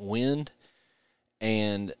hunt wind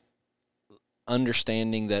and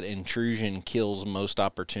understanding that intrusion kills most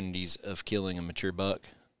opportunities of killing a mature buck,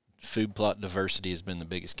 food plot diversity has been the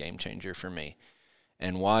biggest game changer for me.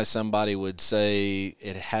 And why somebody would say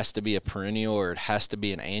it has to be a perennial or it has to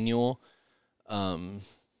be an annual,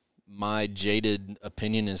 my jaded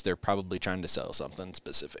opinion is they're probably trying to sell something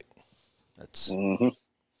specific. That's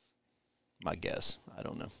my guess. I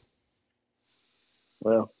don't know.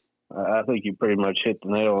 Well, I think you pretty much hit the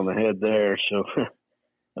nail on the head there. So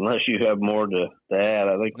unless you have more to add,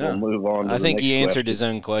 I think we'll move on to I think he answered question. his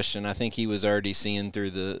own question. I think he was already seeing through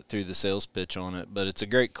the sales pitch on it, but it's a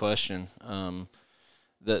great question.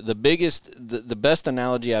 The best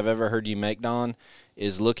analogy I've ever heard you make, Don,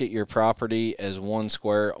 is look at your property as one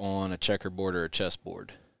square on a checkerboard or a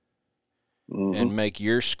chessboard, and make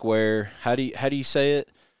your square. How do you say it?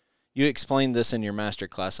 You explained this in your master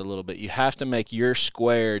class a little bit. You have to make your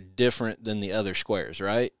square different than the other squares,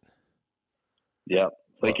 right? Yep.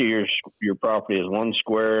 Think of your property as one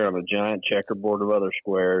square on a giant checkerboard of other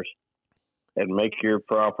squares, and make your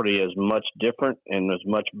property as much different and as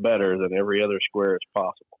much better than every other square as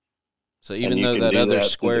possible. So even though that other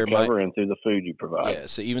square might, and through the food you provide. Yeah.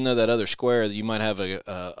 So even though that other square, you might have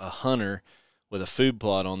a hunter with a food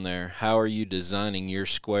plot on there. How are you designing your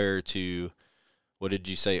square to, what did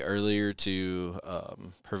you say earlier, to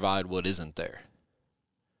provide what isn't there?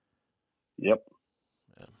 Yep.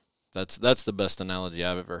 Yeah. That's the best analogy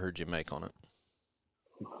I've ever heard you make on it.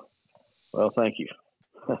 Well, thank you.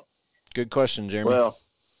 Good question, Jeremy. Well,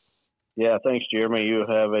 yeah, thanks, Jeremy. You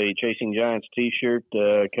have a Chasing Giants T-shirt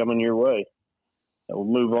coming your way. We'll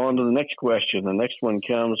move on to the next question. The next one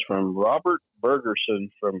comes from Robert Bergerson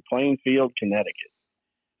from Plainfield, Connecticut.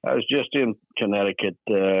 I was just in Connecticut,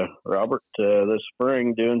 Robert, this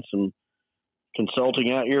spring doing some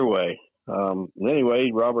consulting out your way.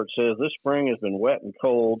 Anyway, Robert says, this spring has been wet and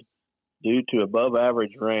cold due to above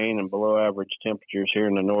average rain and below average temperatures here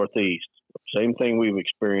in the Northeast. Same thing we've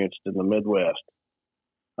experienced in the Midwest.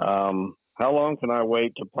 How long can I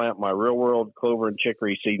wait to plant my real world clover and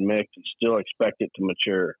chicory seed mix and still expect it to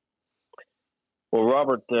mature? Well,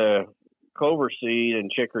 Robert, clover seed and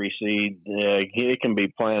chicory seed, it can be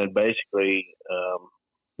planted basically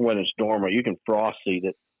when it's dormant. You can frost seed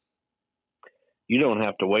it. You don't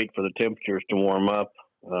have to wait for the temperatures to warm up.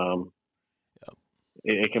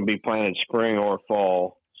 It can be planted spring or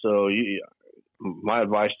fall. So my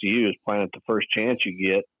advice to you is plant it the first chance you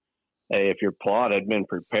get. If your plot had been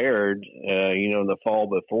prepared, the fall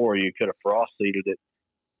before, you could have frost seeded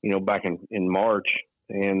it, back in March,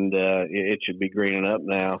 and it should be greening up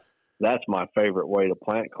now. That's my favorite way to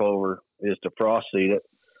plant clover, is to frost seed it.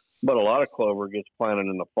 But a lot of clover gets planted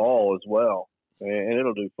in the fall as well, and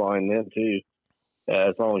it'll do fine then too,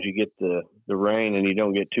 as long as you get the rain and you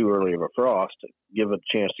don't get too early of a frost. Give it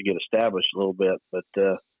a chance to get established a little bit. But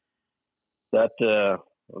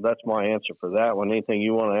that's my answer for that one. Anything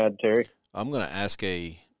you want to add, Terry? I'm going to ask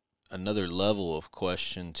another level of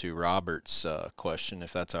question to Robert's question,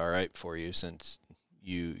 if that's all right for you, since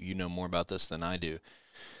you know more about this than I do.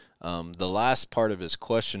 The last part of his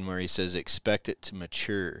question where he says expect it to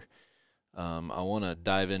mature, I want to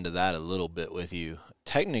dive into that a little bit with you.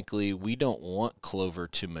 technically we don't want clover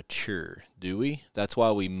to mature, do we? That's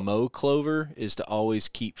why we mow clover, is to always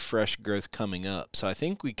keep fresh growth coming up. So I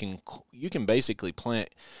think you can basically plant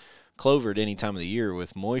clover at any time of the year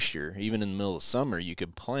with moisture. Even in the middle of summer, you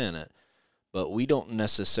could plant it. But we don't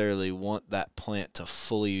necessarily want that plant to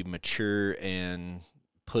fully mature and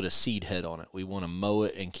put a seed head on it. We want to mow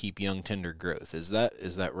it and keep young, tender growth. Is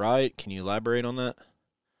that right? Can you elaborate on that?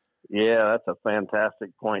 Yeah, that's a fantastic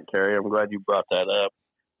point, Terry. I'm glad you brought that up.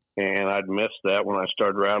 And I'd missed that when I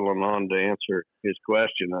started rattling on to answer his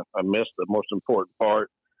question. I missed the most important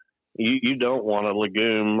part. You don't want a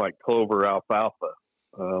legume like clover, alfalfa.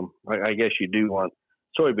 I guess you do want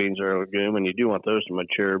soybeans are a legume, and you do want those to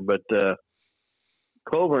mature. But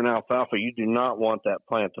clover and alfalfa, you do not want that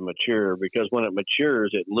plant to mature, because when it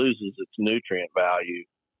matures, it loses its nutrient value.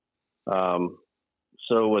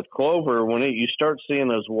 So with clover, when you start seeing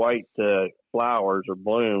those white flowers or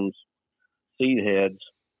blooms, seed heads,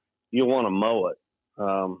 you'll want to mow it.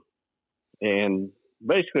 And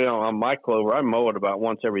basically on my clover, I mow it about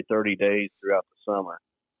once every 30 days throughout the summer.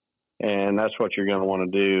 And that's what you're going to want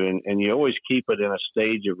to do. And you always keep it in a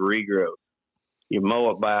stage of regrowth. You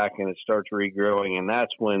mow it back and it starts regrowing, and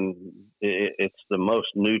that's when it's the most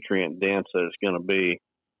nutrient dense that it's going to be,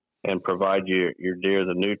 and provide your deer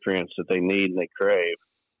the nutrients that they need and they crave.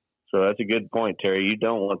 So that's a good point, Terry. You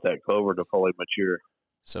don't want that clover to fully mature.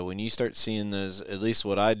 So when you start seeing those, at least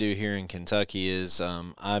what I do here in Kentucky is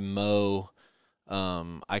I mow.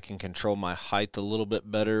 I can control my height a little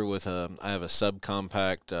bit better with I have a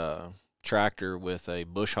subcompact tractor with a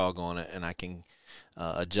bush hog on it, and I can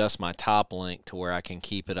adjust my top length to where I can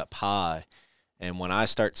keep it up high. And when I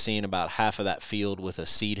start seeing about half of that field with a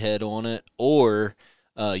seed head on it, or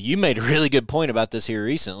you made a really good point about this here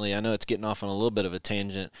recently. I know it's getting off on a little bit of a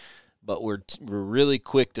tangent, but we're really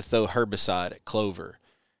quick to throw herbicide at clover.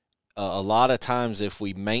 A lot of times if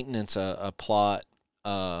we maintenance a plot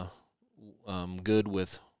good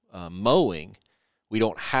with mowing, we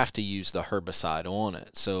don't have to use the herbicide on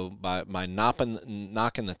it. So by knocking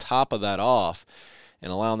the top of that off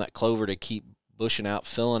and allowing that clover to keep bushing out,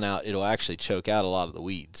 filling out, it'll actually choke out a lot of the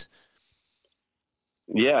weeds.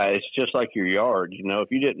 Yeah, it's just like your yard. You know, if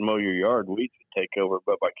you didn't mow your yard, weeds would take over.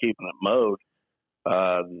 But by keeping it mowed,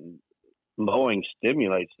 mowing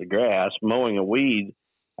stimulates the grass. Mowing a weed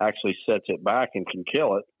actually sets it back and can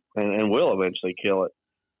kill it, and will eventually kill it.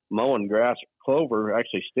 Mowing grass or clover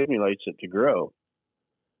actually stimulates it to grow.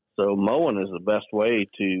 So mowing is the best way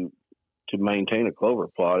to maintain a clover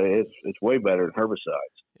plot. It's way better than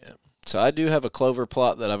herbicides. Yeah. So I do have a clover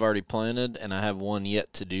plot that I've already planted, and I have one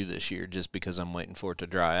yet to do this year, just because I'm waiting for it to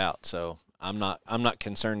dry out. So I'm not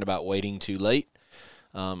concerned about waiting too late.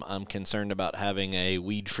 I'm concerned about having a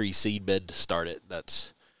weed-free seed bed to start it.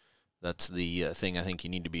 That's the thing I think you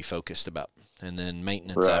need to be focused about, and then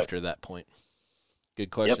maintenance after that point. Good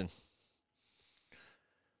question.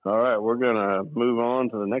 Yep. All right, we're going to move on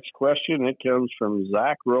to the next question. It comes from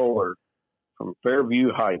Zach Roller from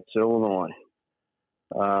Fairview Heights, Illinois.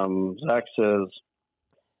 Zach says,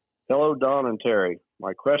 "Hello, Don and Terry.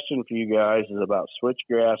 My question for you guys is about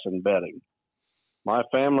switchgrass and bedding. My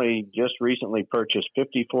family just recently purchased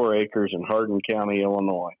 54 acres in Hardin County,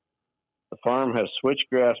 Illinois. The farm has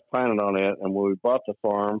switchgrass planted on it, and when we bought the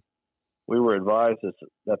farm, we were advised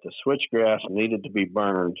that the switchgrass needed to be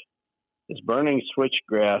burned. Is burning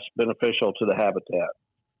switchgrass beneficial to the habitat?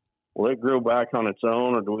 Will it grow back on its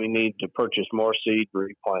own, or do we need to purchase more seed to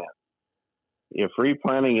replant? If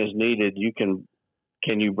replanting is needed,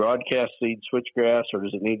 can you broadcast seed switchgrass, or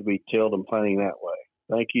does it need to be tilled and planting that way?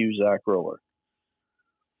 Thank you, Zach Roller."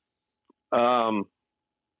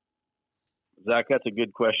 Zach, that's a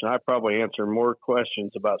good question. I probably answer more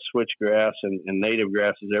questions about switchgrass and native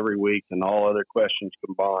grasses every week than all other questions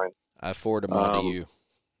combined. I forward them on to you.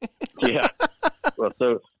 Yeah. Well,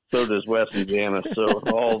 so does Wes and Janice. So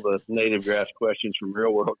all the native grass questions from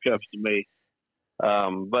real world comes to me.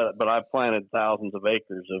 But I've planted thousands of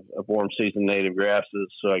acres of warm season native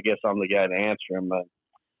grasses, so I guess I'm the guy to answer them. But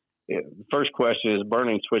the first question is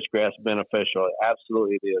burning switchgrass beneficial?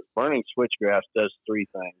 Absolutely it is. Burning switchgrass does three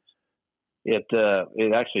things. It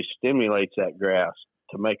actually stimulates that grass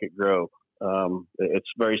to make it grow. It's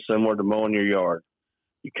very similar to mowing your yard.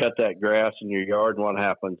 You cut that grass in your yard, and what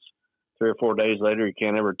happens? 3 or 4 days later, you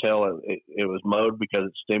can't ever tell it was mowed because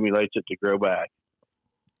it stimulates it to grow back.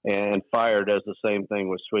 And fire does the same thing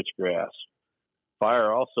with switchgrass.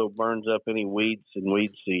 Fire also burns up any weeds and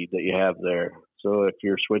weed seed that you have there. So if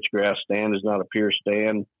your switchgrass stand is not a pure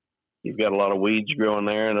stand, you've got a lot of weeds growing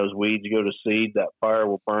there, and those weeds go to seed, that fire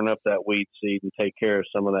will burn up that weed seed and take care of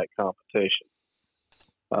some of that competition.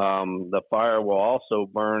 The fire will also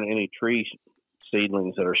burn any tree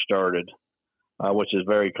seedlings that are started, which is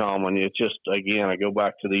very common. It's just, again, I go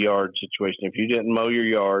back to the yard situation. If you didn't mow your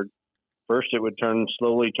yard, first it would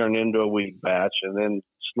slowly turn into a weed patch, and then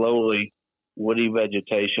slowly woody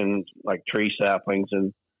vegetation like tree saplings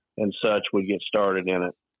and such would get started in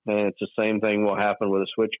it. And it's the same thing will happen with a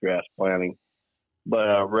switchgrass planting.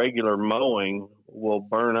 But regular mowing will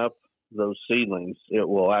burn up those seedlings. It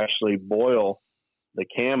will actually boil the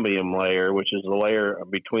cambium layer, which is the layer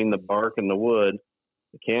between the bark and the wood.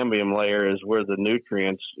 The cambium layer is where the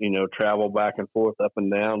nutrients, travel back and forth, up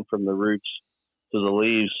and down from the roots to the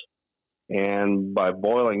leaves. And by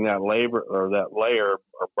boiling that layer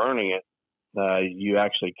or burning it, you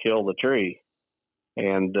actually kill the tree.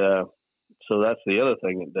 And so that's the other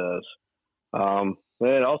thing it does.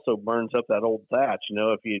 It also burns up that old thatch.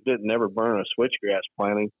 If you never burn a switchgrass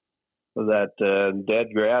planting, that dead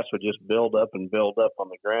grass would just build up on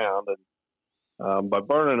the ground. And by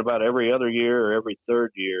burning about every other year or every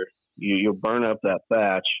third year, you'll burn up that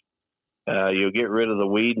thatch. You'll get rid of the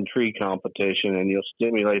weed and tree competition, and you'll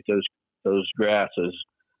stimulate those grasses.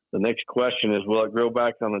 The next question is, will it grow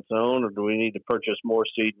back on its own, or do we need to purchase more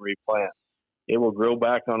seed and replant? It will grow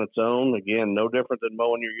back on its own. Again, no different than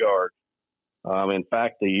mowing your yard. In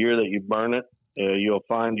fact, the year that you burn it, you'll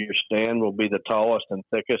find your stand will be the tallest and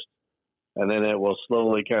thickest, and then it will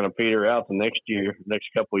slowly kind of peter out the next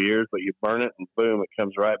couple of years, but you burn it and boom, it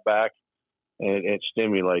comes right back and it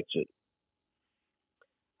stimulates it.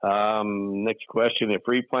 Next question, if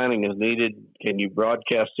replanting is needed, can you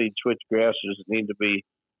broadcast seed switchgrass, or does it need to be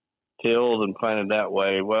tilled and planted that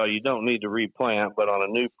way? Well, you don't need to replant, but on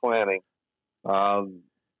a new planting,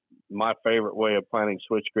 my favorite way of planting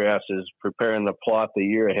switchgrass is preparing the plot the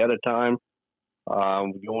year ahead of time.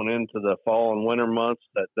 Going into the fall and winter months,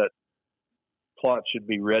 that plot should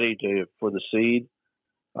be ready for the seed,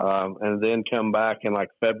 and then come back in like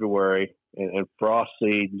February and frost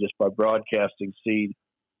seed just by broadcasting seed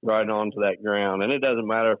right onto that ground. And it doesn't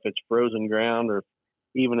matter if it's frozen ground or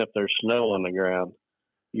even if there's snow on the ground.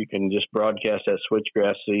 You can just broadcast that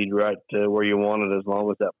switchgrass seed right to where you want it, as long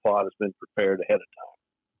as that plot has been prepared ahead of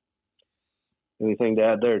time. Anything to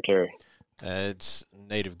add there, Terry? It's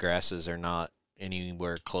native grasses are not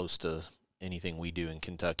anywhere close to anything we do in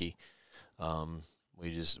Kentucky.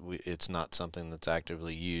 It's not something that's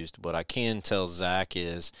actively used. What I can tell Zach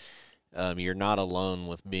is you're not alone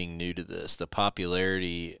with being new to this. The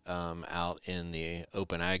popularity out in the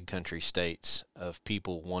open ag country states of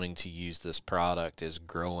people wanting to use this product is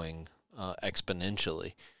growing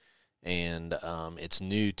exponentially, and it's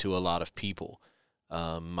new to a lot of people.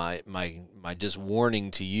 My just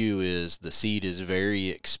warning to you is the seed is very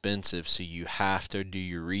expensive, so you have to do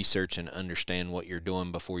your research and understand what you're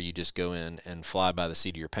doing before you just go in and fly by the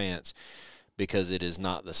seat of your pants, because it is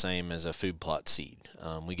not the same as a food plot seed.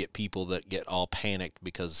 We get people that get all panicked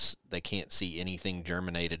because they can't see anything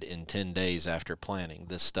germinated in 10 days after planting.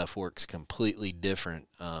 This stuff works completely different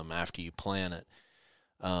after you plant it,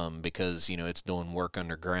 because it's doing work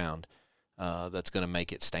underground that's going to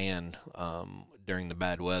make it stand during the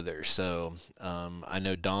bad weather. So I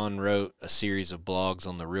know Don wrote a series of blogs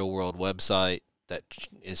on the Real World website that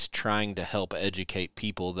is trying to help educate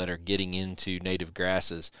people that are getting into native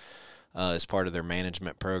grasses as part of their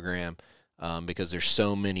management program, because there's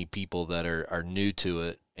so many people that are new to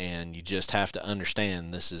it, and you just have to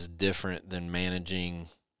understand this is different than managing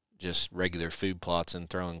just regular food plots and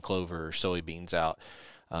throwing clover or soybeans out.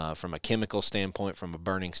 From a chemical standpoint, from a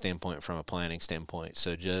burning standpoint, from a planting standpoint.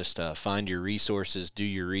 So just find your resources, do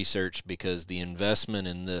your research, because the investment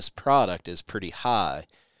in this product is pretty high,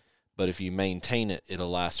 but if you maintain it, it'll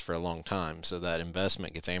last for a long time. So that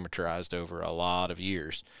investment gets amortized over a lot of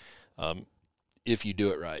years if you do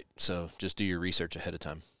it right. So just do your research ahead of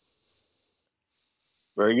time.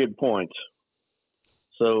 Very good points.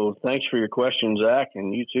 So thanks for your question, Zach,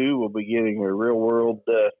 and you too will be getting a Real World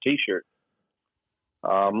t-shirt.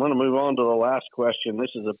 I'm going to move on to the last question. This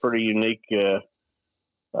is a pretty unique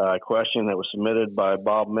question that was submitted by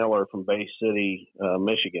Bob Miller from Bay City,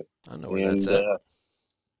 Michigan. I know where that's at.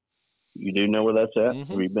 You do know where that's at?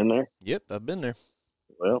 Mm-hmm. Have you been there? Yep, I've been there.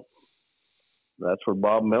 Well, that's where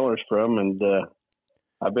Bob Miller's from, and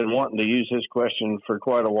I've been wanting to use his question for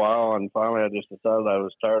quite a while, and finally I just decided I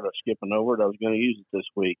was tired of skipping over it. I was going to use it this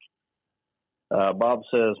week. Bob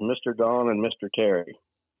says, Mr. Don and Mr. Terry,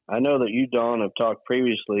 I know that you, Don, have talked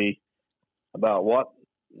previously about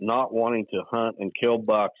not wanting to hunt and kill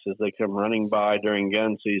bucks as they come running by during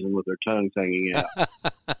gun season with their tongues hanging out.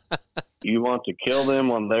 You want to kill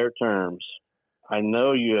them on their terms. I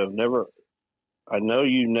know you never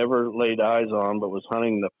laid eyes on, but was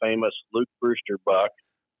hunting the famous Luke Brewster buck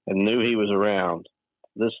and knew he was around.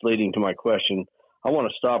 This leading to my question, I want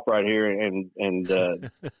to stop right here and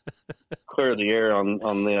clear the air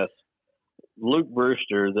on this. Luke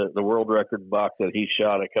Brewster, the world record buck that he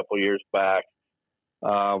shot a couple years back,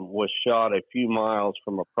 was shot a few miles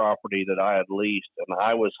from a property that I had leased, and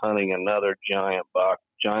I was hunting another giant buck,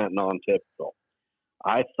 giant non-typical.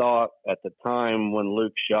 I thought at the time when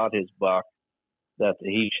Luke shot his buck that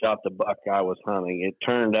he shot the buck I was hunting. It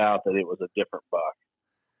turned out that it was a different buck.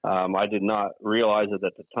 I did not realize it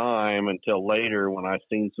at the time until later when I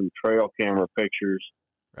seen some trail camera pictures,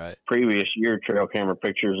 Right. previous year trail camera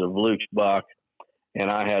pictures of Luke's buck, and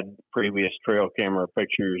I had previous trail camera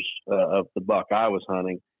pictures of the buck I was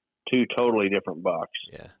hunting. Two totally different bucks.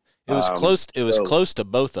 Yeah, it was close. It was close to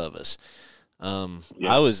both of us. Yeah.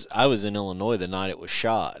 I was in Illinois the night it was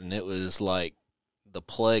shot, and it was like the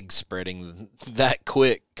plague spreading that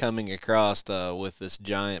quick coming across with this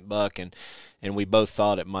giant buck, and we both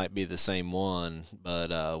thought it might be the same one,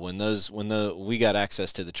 but when we got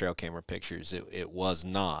access to the trail camera pictures, it was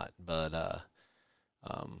not, but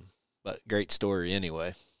great story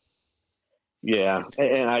anyway. Yeah,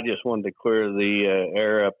 and I just wanted to clear the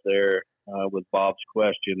air up there with Bob's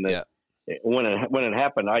question that when it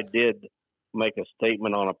happened, I did make a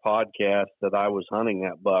statement on a podcast that I was hunting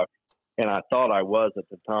that buck. And I thought I was at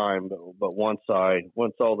the time, but once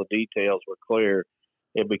all the details were clear,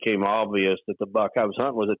 it became obvious that the buck I was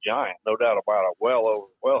hunting was a giant, no doubt about it, well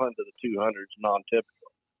into the 200s,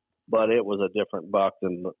 non-typical. But it was a different buck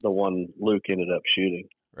than the one Luke ended up shooting.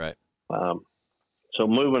 Right. So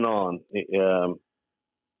moving on,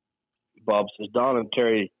 Bob says, Don and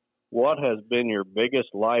Terry, what has been your biggest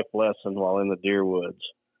life lesson while in the deer woods?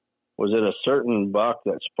 Was it a certain buck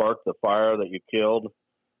that sparked the fire that you killed?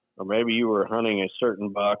 Or maybe you were hunting a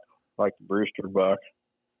certain buck, like the Brewster buck,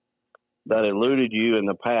 that eluded you in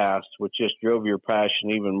the past, which just drove your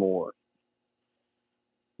passion even more.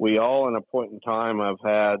 We all, in a point in time, have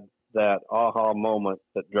had that aha moment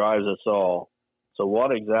that drives us all. So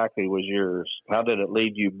what exactly was yours? How did it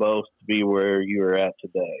lead you both to be where you are at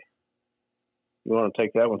today? You want to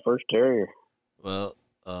take that one first, Terry? Well,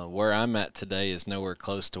 where I'm at today is nowhere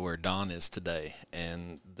close to where Don is today.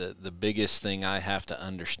 And the biggest thing I have to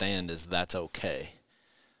understand is that's okay.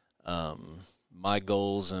 My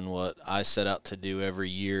goals and what I set out to do every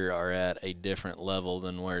year are at a different level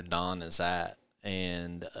than where Don is at.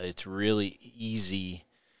 And it's really easy,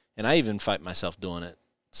 and I even fight myself doing it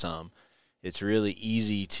some. It's really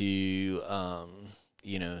easy to,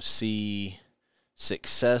 see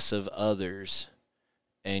success of others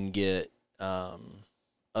and get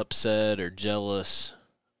upset or jealous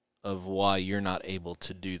of why you're not able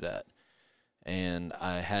to do that. And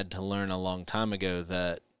I had to learn a long time ago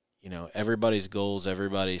that, everybody's goals,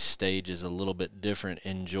 everybody's stage is a little bit different.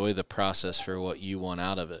 Enjoy the process for what you want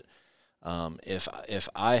out of it. If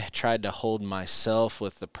I tried to hold myself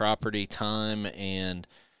with the property time and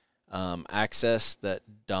access that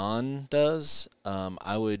Don does,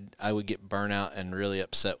 I would get burnout and really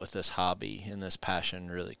upset with this hobby and this passion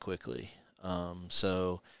really quickly.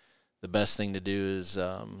 So the best thing to do is,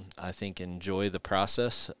 I think, enjoy the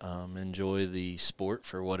process, enjoy the sport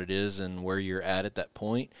for what it is and where you're at that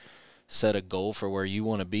point. Set a goal for where you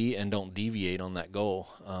want to be and don't deviate on that goal.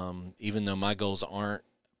 Even though my goals aren't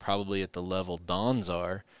probably at the level Don's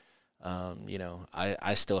are,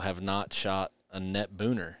 I still have not shot a net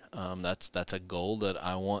booner. That's a goal that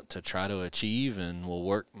I want to try to achieve and will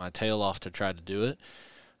work my tail off to try to do it.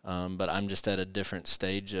 But I'm just at a different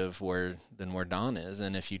stage than where Don is.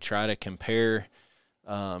 And if you try to compare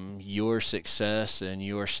your success and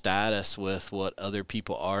your status with what other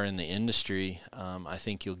people are in the industry, I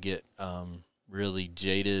think you'll get really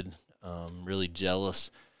jaded, really jealous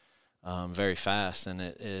very fast, and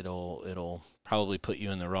it'll probably put you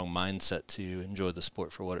in the wrong mindset to enjoy the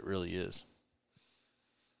sport for what it really is.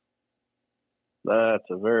 That's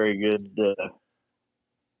a very good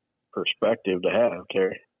perspective to have,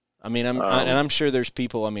 Terry. I mean, I'm sure there's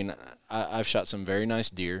people. I mean, I've shot some very nice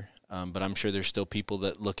deer, but I'm sure there's still people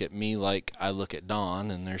that look at me like I look at Don,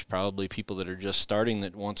 and there's probably people that are just starting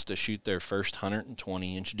that wants to shoot their first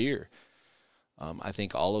 120-inch deer. I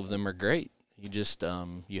think all of them are great. You just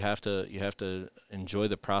you have to enjoy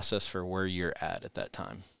the process for where you're at that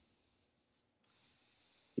time.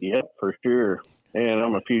 Yep, for sure. And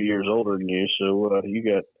I'm a few years older than you, so you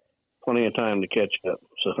got plenty of time to catch up.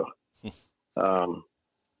 So,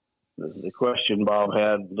 the question Bob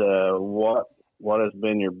had, what has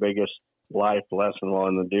been your biggest life lesson while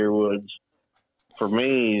in the deer woods? For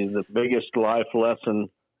me, the biggest life lesson,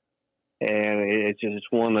 and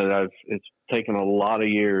it's one that it's taken a lot of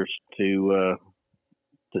years to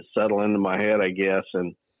settle into my head, I guess.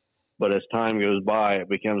 But as time goes by, it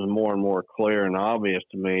becomes more and more clear and obvious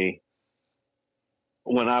to me.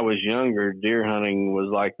 When I was younger, deer hunting was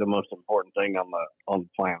like the most important thing on the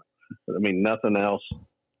planet. I mean, nothing else.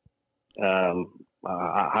 I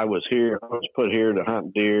was put here to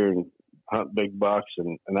hunt deer and hunt big bucks,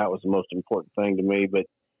 and that was the most important thing to me. But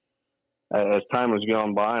as time has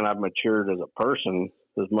gone by and I've matured as a person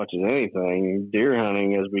as much as anything, deer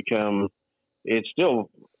hunting has become, it's still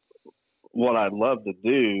what I'd love to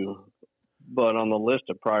do, but on the list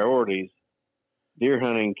of priorities, deer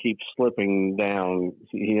hunting keeps slipping down,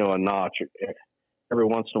 a notch. Every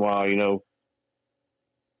once in a while, it'll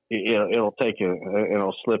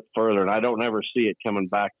it'll slip further, and I don't ever see it coming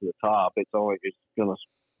back to the top. It's going to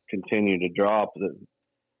continue to drop.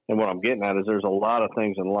 And what I'm getting at is there's a lot of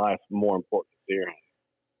things in life more important than deer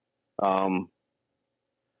hunting.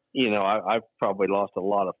 I've probably lost a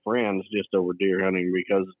lot of friends just over deer hunting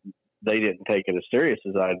because they didn't take it as serious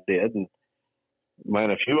as I did. And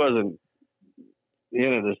man, if you wasn't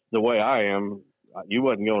in it the way I am, you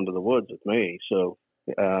wasn't going to the woods with me. So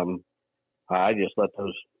I just let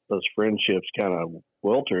those friendships kind of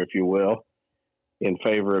wilter, if you will, in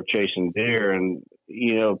favor of chasing deer. And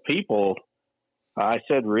people. I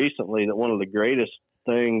said recently that one of the greatest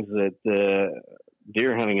things that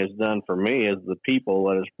deer hunting has done for me is the people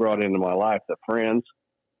that it's brought into my life, the friends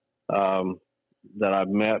that I've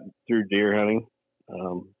met through deer hunting.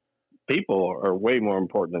 People are way more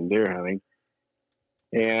important than deer hunting.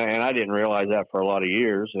 And I didn't realize that for a lot of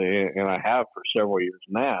years, and I have for several years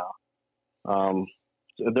now.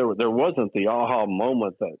 There wasn't the aha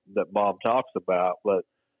moment that Bob talks about, but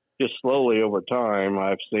just slowly over time,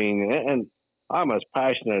 I've seen, and I'm as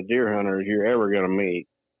passionate a deer hunter as you're ever going to meet.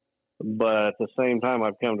 But at the same time,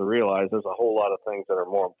 I've come to realize there's a whole lot of things that are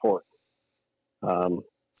more important.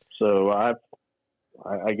 So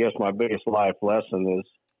I guess my biggest life lesson is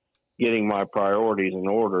getting my priorities in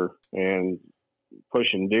order and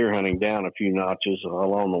pushing deer hunting down a few notches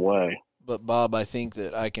along the way. But Bob, I think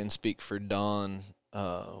that I can speak for Don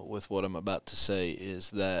with what I'm about to say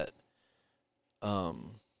is that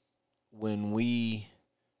when we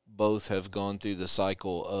both have gone through the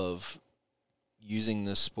cycle of using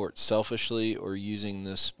this sport selfishly or using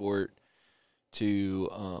this sport to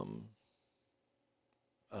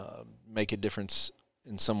make a difference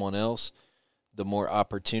in someone else, the more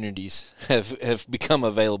opportunities have become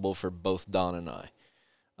available for both Don and I.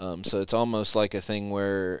 So it's almost like a thing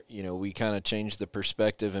where, we kind of change the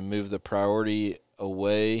perspective and move the priority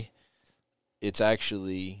away. It's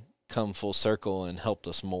actually come full circle and helped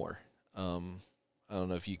us more. I don't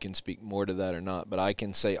know if you can speak more to that or not, but I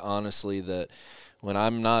can say honestly that when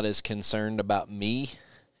I'm not as concerned about me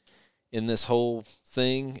in this whole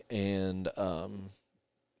thing and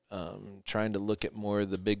trying to look at more of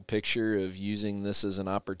the big picture of using this as an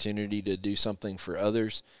opportunity to do something for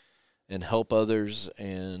others and help others,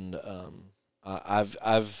 and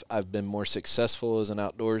I've been more successful as an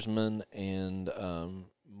outdoorsman, and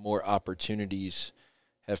more opportunities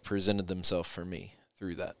have presented themselves for me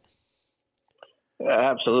through that.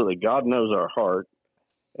 Absolutely. God knows our heart,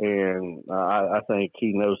 and I think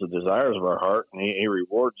he knows the desires of our heart, and he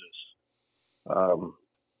rewards us,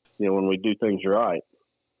 when we do things right.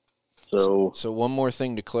 So one more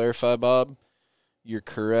thing to clarify, Bob. You're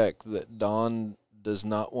correct that Don does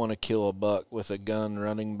not want to kill a buck with a gun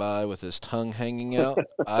running by with his tongue hanging out.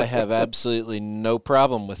 I have absolutely no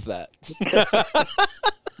problem with that.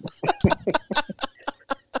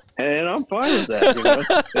 And I'm fine with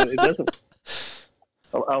that. It doesn't.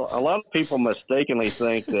 A lot of people mistakenly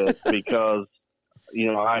think that because,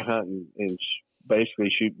 I hunt and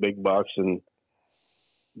basically shoot big bucks, and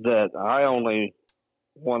that I only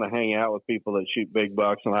want to hang out with people that shoot big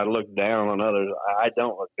bucks and I look down on others. I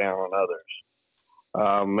don't look down on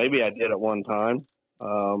others. Maybe I did at one time,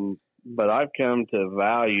 but I've come to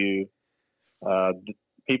value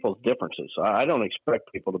people's differences. I don't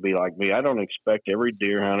expect people to be like me. I don't expect every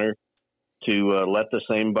deer hunter to let the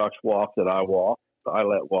same bucks walk that I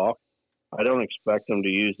let walk. I don't expect them to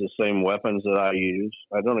use the same weapons that I use.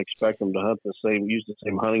 I don't expect them to use the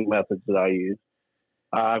same hunting methods that I use.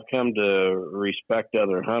 I've come to respect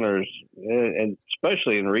other hunters, and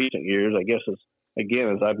especially in recent years, I guess as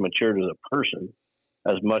I've matured as a person,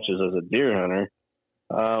 as much as a deer hunter,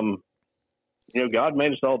 God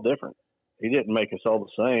made us all different. He didn't make us all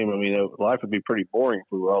the same. I mean, life would be pretty boring if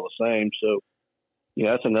we were all the same. So,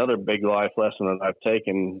 that's another big life lesson that I've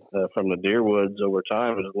taken from the deer woods over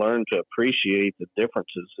time, is learn to appreciate the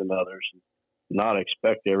differences in others, and not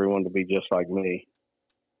expect everyone to be just like me.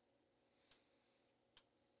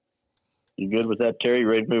 You good with that, Terry?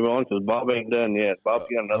 Ready to move on? Because Bob ain't done yet. Bob's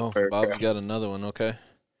got another paragraph. Bob's got another one, okay.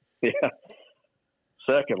 Yeah.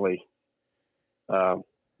 Secondly,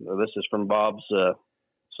 this is from Bob's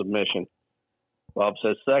submission. Bob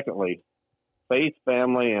says, secondly, faith,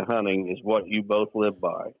 family, and hunting is what you both live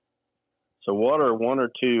by. So what are one or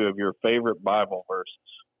two of your favorite Bible verses?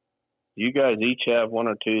 You guys each have one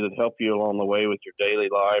or two that help you along the way with your daily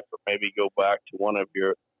life, or maybe go back to one of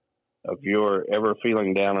your ever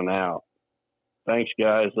feeling down and out. Thanks,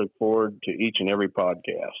 guys. Look forward to each and every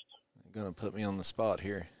podcast. You're going to put me on the spot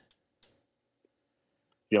here.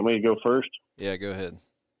 You want me to go first? Yeah, go ahead.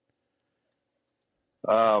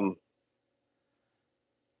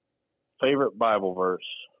 Favorite Bible verse.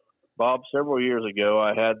 Bob, several years ago,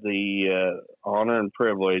 I had the honor and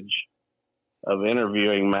privilege of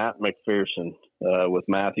interviewing Matt McPherson with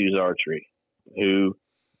Matthews Archery, who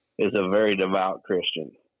is a very devout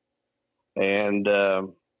Christian. And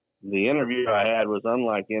the interview I had was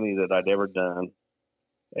unlike any that I'd ever done.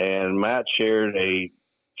 And Matt shared a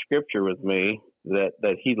scripture with me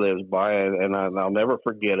that he lives by, and I'll never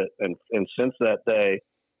forget it. And since that day,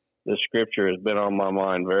 this scripture has been on my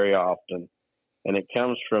mind very often. And it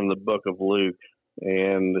comes from the book of Luke.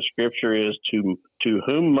 And the scripture is, to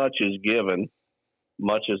whom much is given,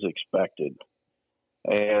 much is expected.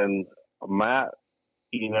 And Matt,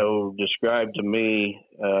 described to me,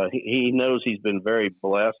 he knows he's been very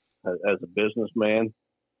blessed as a businessman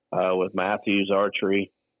with Matthews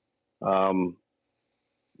Archery.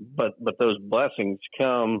 But those blessings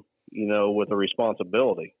come, with a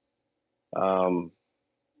responsibility.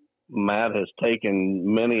 Matt has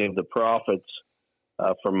taken many of the prophets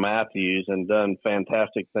from Matthews and done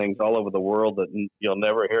fantastic things all over the world that you'll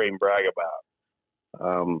never hear him brag about.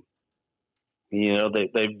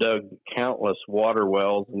 They've dug countless water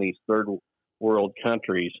wells in these third world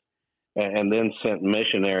countries and then sent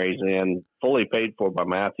missionaries in, fully paid for by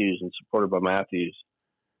Matthews and supported by Matthews.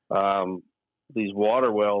 These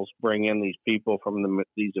water wells bring in these people from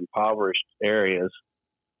these impoverished areas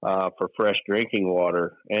for fresh drinking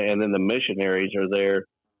water. And then the missionaries are there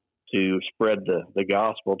to spread the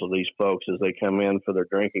gospel to these folks as they come in for their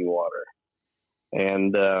drinking water.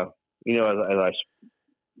 And, as I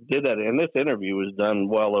did that, and this interview was done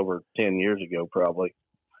well over 10 years ago probably,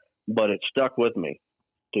 but it stuck with me.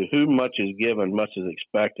 To whom much is given, much is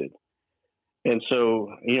expected. And so,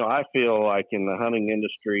 I feel like in the hunting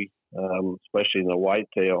industry, especially in the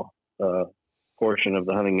whitetail portion of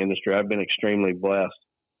the hunting industry, I've been extremely blessed.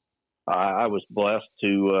 I was blessed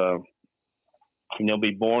to,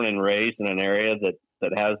 be born and raised in an area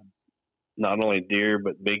that has not only deer,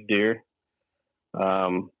 but big deer. I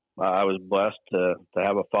was blessed to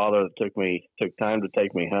have a father that took time to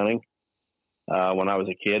take me hunting when I was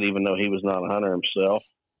a kid, even though he was not a hunter himself.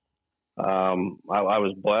 I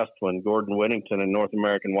was blessed when Gordon Whittington in North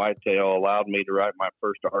American Whitetail allowed me to write my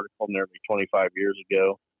first article nearly 25 years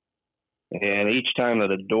ago. And each time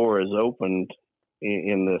that a door is opened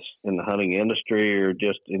in the hunting industry or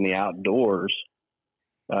just in the outdoors,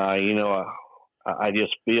 I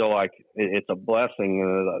just feel like it's a blessing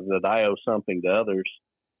that I owe something to others.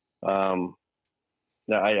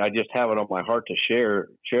 I just have it on my heart to share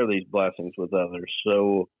these blessings with others.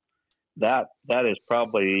 So that is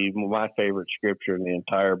probably my favorite scripture in the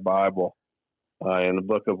entire Bible, in the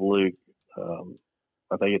book of Luke.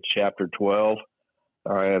 I think it's chapter 12,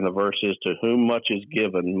 and the verse is, to whom much is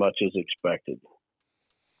given, much is expected.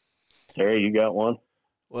 Terry, you got one?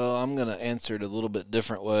 Well, I'm going to answer it a little bit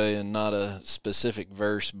different way, and not a specific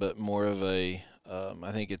verse, but more of I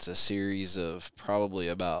think it's a series of probably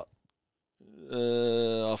about,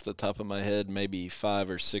 off the top of my head, maybe 5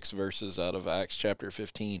 or 6 verses out of Acts chapter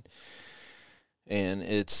 15. And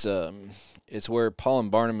it's where Paul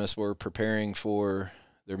and Barnabas were preparing for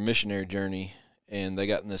their missionary journey, and they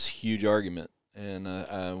got in this huge argument. And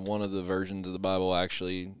one of the versions of the Bible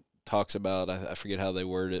actually talks about, I forget how they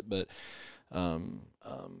word it, but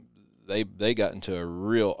they got into a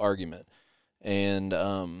real argument. And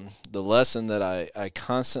the lesson that I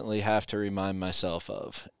constantly have to remind myself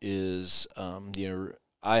of is,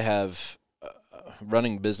 I have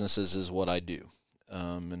running businesses is what I do,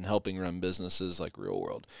 and helping run businesses like Real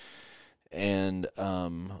World. And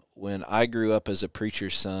when I grew up as a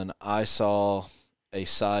preacher's son, I saw a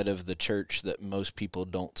side of the church that most people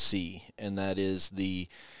don't see, and that is the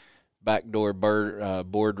backdoor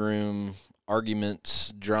boardroom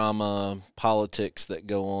arguments, drama, politics that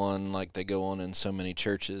go on like they go on in so many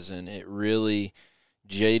churches. And it really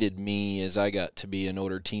jaded me as I got to be an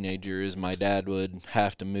older teenager, as my dad would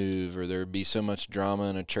have to move, or there would be so much drama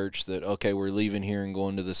in a church that, okay, we're leaving here and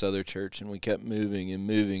going to this other church, and we kept moving and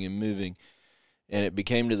moving and moving. And it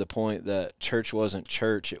became to the point that church wasn't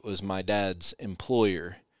church, it was my dad's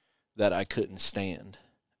employer that I couldn't stand.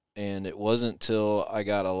 And it wasn't till I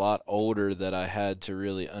got a lot older that I had to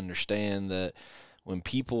really understand that when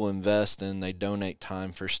people invest and they donate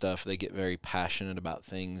time for stuff, they get very passionate about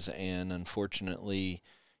things. And unfortunately,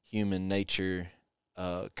 human nature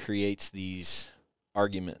creates these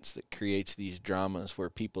arguments, that creates these dramas where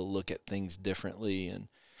people look at things differently. And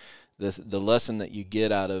the lesson that you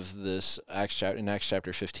get out of this in Acts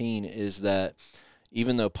chapter 15 is that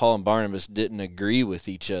even though Paul and Barnabas didn't agree with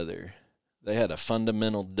each other, they had a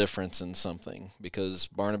fundamental difference in something, because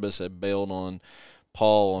Barnabas had bailed on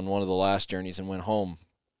Paul on one of the last journeys and went home.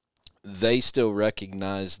 They still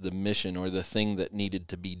recognized the mission, or the thing that needed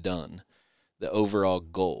to be done, the overall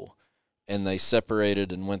goal. And they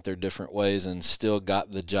separated and went their different ways and still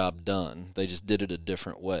got the job done. They just did it a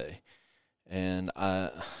different way. And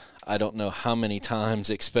I don't know how many times,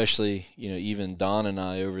 especially, even Don and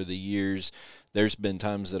I over the years, there's been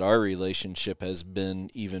times that our relationship has been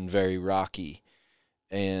even very rocky.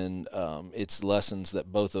 And it's lessons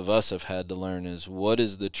that both of us have had to learn is, what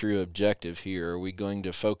is the true objective here? Are we going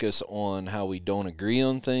to focus on how we don't agree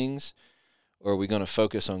on things, or are we going to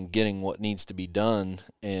focus on getting what needs to be done?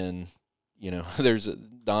 And,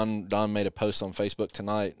 Don made a post on Facebook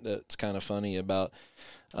tonight that's kind of funny about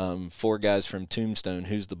 4 guys from Tombstone,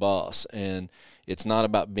 who's the boss. And it's not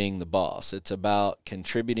about being the boss. It's about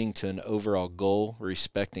contributing to an overall goal,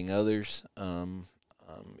 respecting others.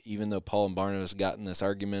 Even though Paul and Barnabas got in this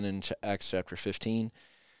argument in Acts chapter 15,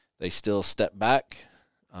 they still stepped back,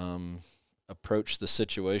 approached the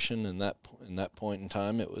situation. In that point in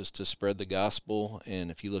time, it was to spread the gospel. And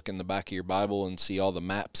if you look in the back of your Bible and see all the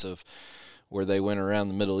maps of where they went around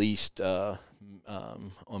the Middle East on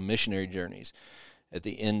missionary journeys, at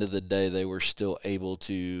the end of the day, they were still able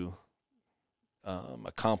to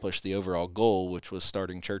accomplish the overall goal, which was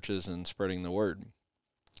starting churches and spreading the word.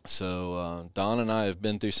 So Don and I have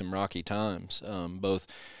been through some rocky times, both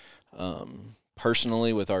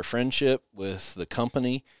personally with our friendship, with the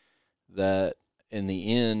company, that in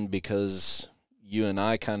the end, because you and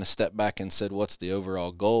I kind of stepped back and said, what's the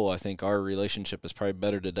overall goal? I think our relationship is probably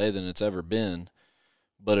better today than it's ever been.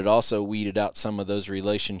 But it also weeded out some of those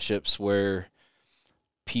relationships where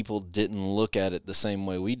people didn't look at it the same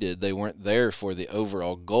way we did. They weren't there for the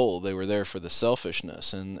overall goal. They were there for the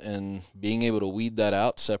selfishness. And being able to weed that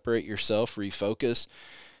out, separate yourself, refocus,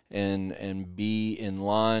 and be in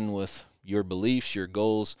line with your beliefs, your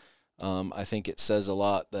goals. I think it says a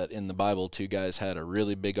lot that in the Bible, 2 guys had a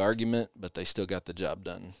really big argument, but they still got the job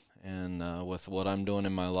done. And with what I'm doing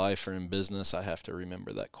in my life or in business, I have to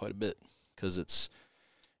remember that quite a bit, because it's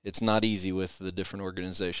not easy with the different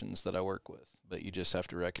organizations that I work with, but you just have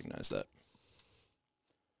to recognize that.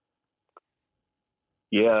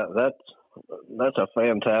 Yeah, that's a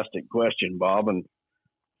fantastic question, Bob. And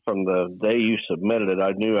from the day you submitted it,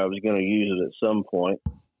 I knew I was going to use it at some point.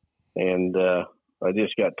 And I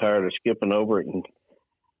just got tired of skipping over it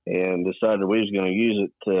and decided we was going to use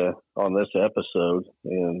it on this episode,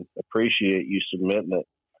 and appreciate you submitting it.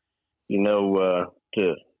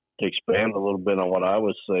 To expand a little bit on what I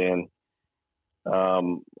was saying,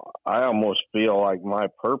 I almost feel like my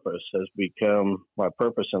purpose has become my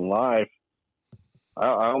purpose in life.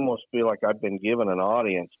 I almost feel like I've been given an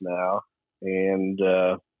audience now, and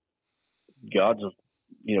God's,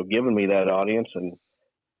 given me that audience, and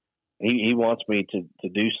He wants me to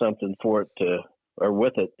do something for it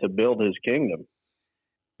with it to build His kingdom.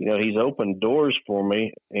 He's opened doors for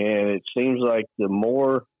me, and it seems like the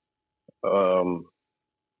more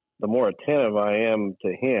attentive I am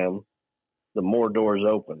to Him, the more doors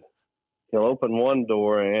open. He'll open one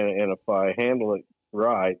door, and if I handle it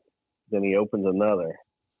right, then He opens another.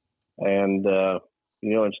 And,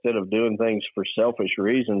 instead of doing things for selfish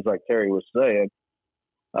reasons, like Terry was saying,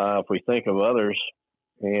 if we think of others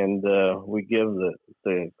and we give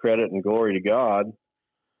the credit and glory to God,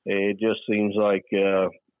 it just seems like,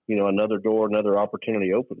 another door, another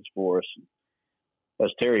opportunity opens for us.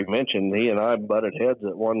 As Terry mentioned, he and I butted heads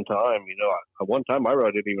at one time. At one time I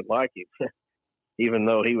really didn't even like him, even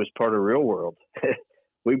though he was part of Real World.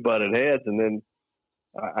 We butted heads, and then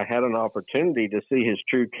I had an opportunity to see his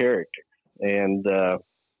true character. And,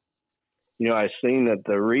 I seen that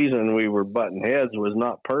the reason we were butting heads was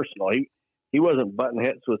not personal. He wasn't butting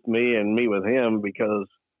heads with me and me with him because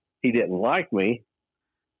he didn't like me.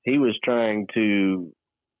 He was trying to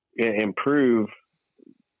improve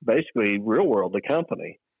basically Real World, the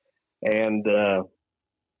company. And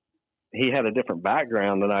he had a different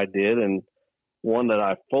background than I did, and one that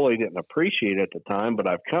I fully didn't appreciate at the time, but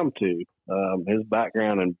I've come to. His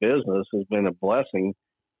background in business has been a blessing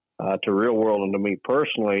to Real World and to me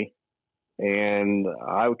personally. And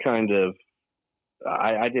I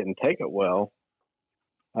didn't take it well.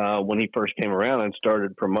 when he first came around and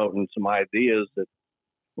started promoting some ideas that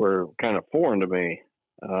were kind of foreign to me.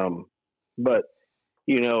 But,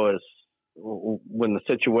 as when the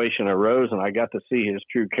situation arose and I got to see his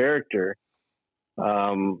true character,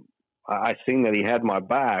 I seen that he had my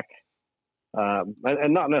back,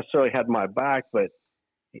 and not necessarily had my back, but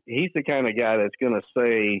he's the kind of guy that's going to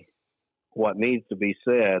say what needs to be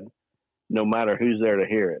said, no matter who's there to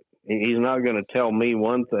hear it. He's not going to tell me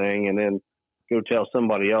one thing and then go tell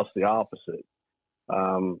somebody else the opposite.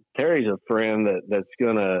 Terry's a friend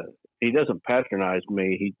he doesn't patronize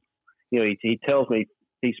me. He tells me,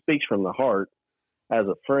 he speaks from the heart as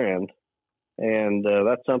a friend, and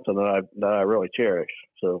that's something that I really cherish.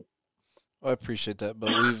 So, I appreciate that, but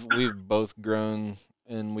we've both grown,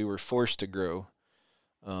 and we were forced to grow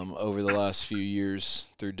over the last few years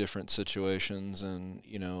through different situations, and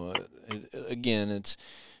again,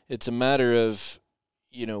 it's a matter of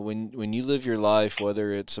when you live your life,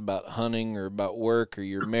 whether it's about hunting or about work or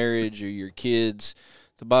your marriage or your kids.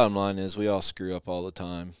 The bottom line is we all screw up all the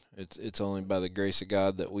time. It's only by the grace of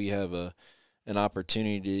God that we have an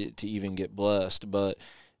opportunity to even get blessed. But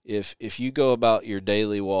if you go about your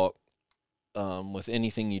daily walk with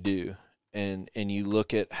anything you do, and you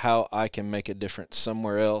look at how I can make a difference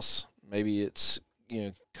somewhere else, maybe it's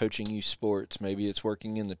coaching youth sports, maybe it's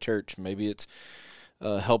working in the church, maybe it's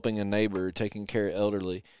helping a neighbor, taking care of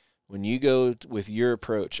elderly. When you go with your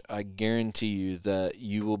approach, I guarantee you that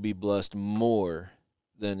you will be blessed more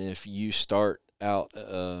than if you start out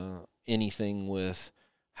anything with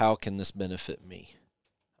how can this benefit me.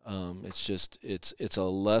 It's a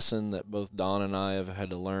lesson that both Don and I have had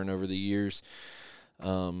to learn over the years.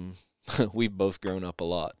 We've both grown up a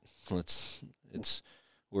lot.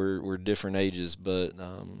 We're different ages, but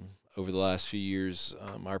over the last few years,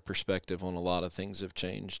 our perspective on a lot of things have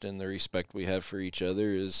changed, and the respect we have for each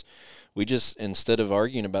other is we just, instead of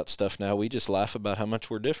arguing about stuff now, we just laugh about how much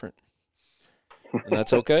we're different. And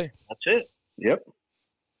that's okay. That's it. Yep.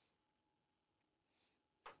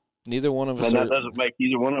 Neither one of us. And that doesn't make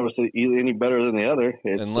either one of us any better than the other.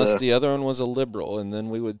 Unless the other one was a liberal, and then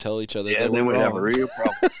we would tell each other they were then we'd wrong. have a real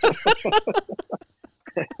problem.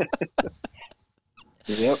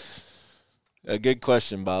 Yep. A good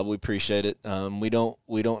question, Bob. We appreciate it. We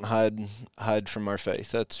don't hide from our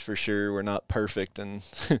faith. That's for sure. We're not perfect. And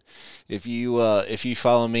if you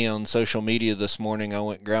follow me on social media this morning, I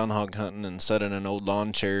went groundhog hunting and sat in an old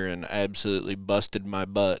lawn chair and absolutely busted my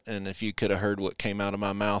butt. And if you could have heard what came out of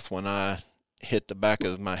my mouth when I hit the back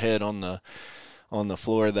of my head on the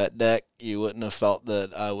floor of that deck, you wouldn't have felt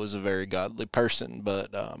that I was a very godly person.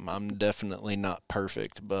 But I'm definitely not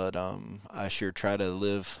perfect, but I sure try to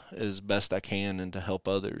live as best I can and to help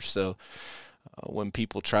others. So when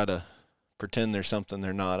people try to pretend they're something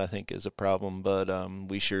they're not, I think is a problem. But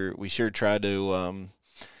we sure try to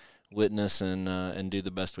witness and do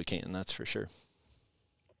the best we can. That's for sure.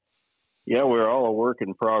 Yeah, we're all a work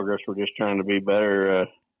in progress. We're just trying to be better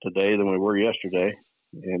today than we were yesterday,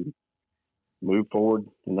 and move forward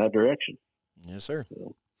in that direction. Yes, sir.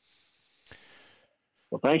 So,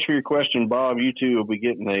 well, thanks for your question, Bob. You too will be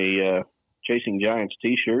getting a Chasing Giants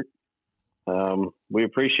t-shirt. We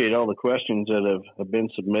appreciate all the questions that have been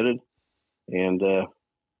submitted, and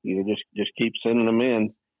just keep sending them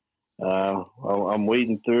in. I'm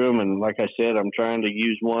weeding through them, and like I said, I'm trying to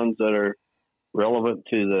use ones that are relevant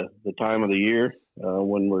to the time of the year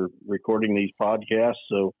when we're recording these podcasts.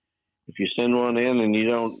 So if you send one in and you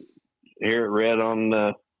don't hear it read on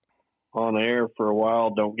air for a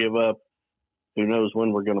while, don't give up. Who knows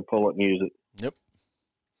when we're going to pull it and use it. Yep.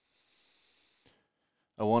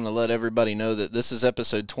 I want to let everybody know that this is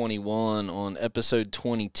episode 21. On episode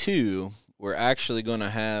 22, we're actually going to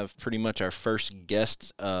have pretty much our first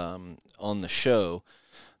guest on the show.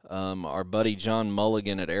 Our buddy John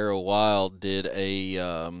Mulligan at Arrow Wild did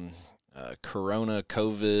a Corona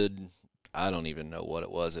COVID, I don't even know what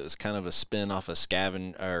it was. It was kind of a spin off of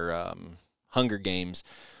Hunger Games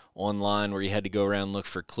online, where you had to go around and look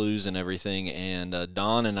for clues and everything. And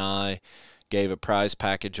Don and I gave a prize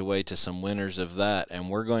package away to some winners of that. And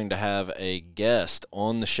we're going to have a guest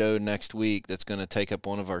on the show next week that's going to take up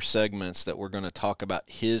one of our segments that we're going to talk about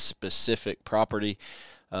his specific property,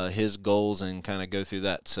 his goals, and kind of go through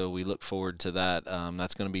that. So we look forward to that.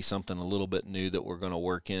 That's going to be something a little bit new that we're going to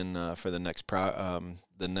work in for the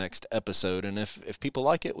next episode. And if people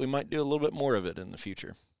like it, we might do a little bit more of it in the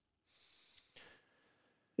future.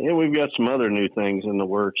 Yeah, we've got some other new things in the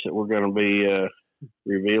works that we're going to be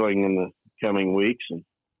revealing in the coming weeks. And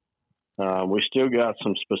we still got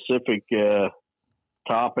some specific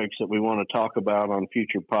topics that we want to talk about on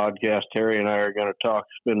future podcasts. Terry and I are going to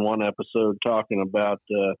spend one episode talking about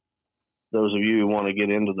those of you who want to get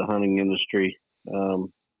into the hunting industry,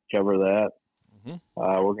 cover that.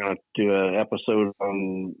 We're going to do an episode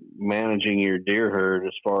on managing your deer herd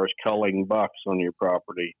as far as culling bucks on your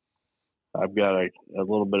property. I've got a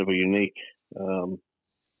little bit of a unique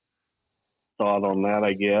thought on that,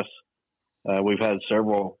 I guess. We've had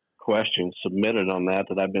several questions submitted on that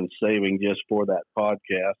I've been saving just for that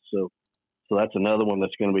podcast. So that's another one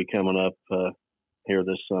that's going to be coming up here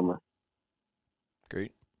this summer.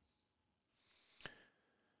 Great.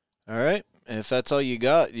 All right. If that's all you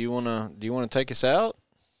got, do you want to take us out?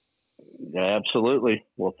 Absolutely.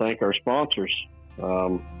 We'll thank our sponsors.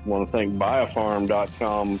 Want to thank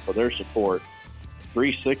BuyAFarm.com for their support.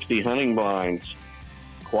 360 Hunting Blinds,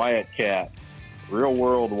 Quiet Cat, Real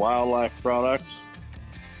World Wildlife Products,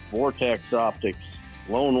 Vortex Optics,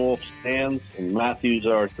 Lone Wolf Stands, and Matthews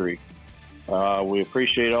Archery. We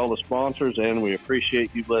appreciate all the sponsors, and we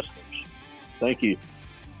appreciate you listeners. Thank you.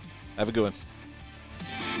 Have a good one.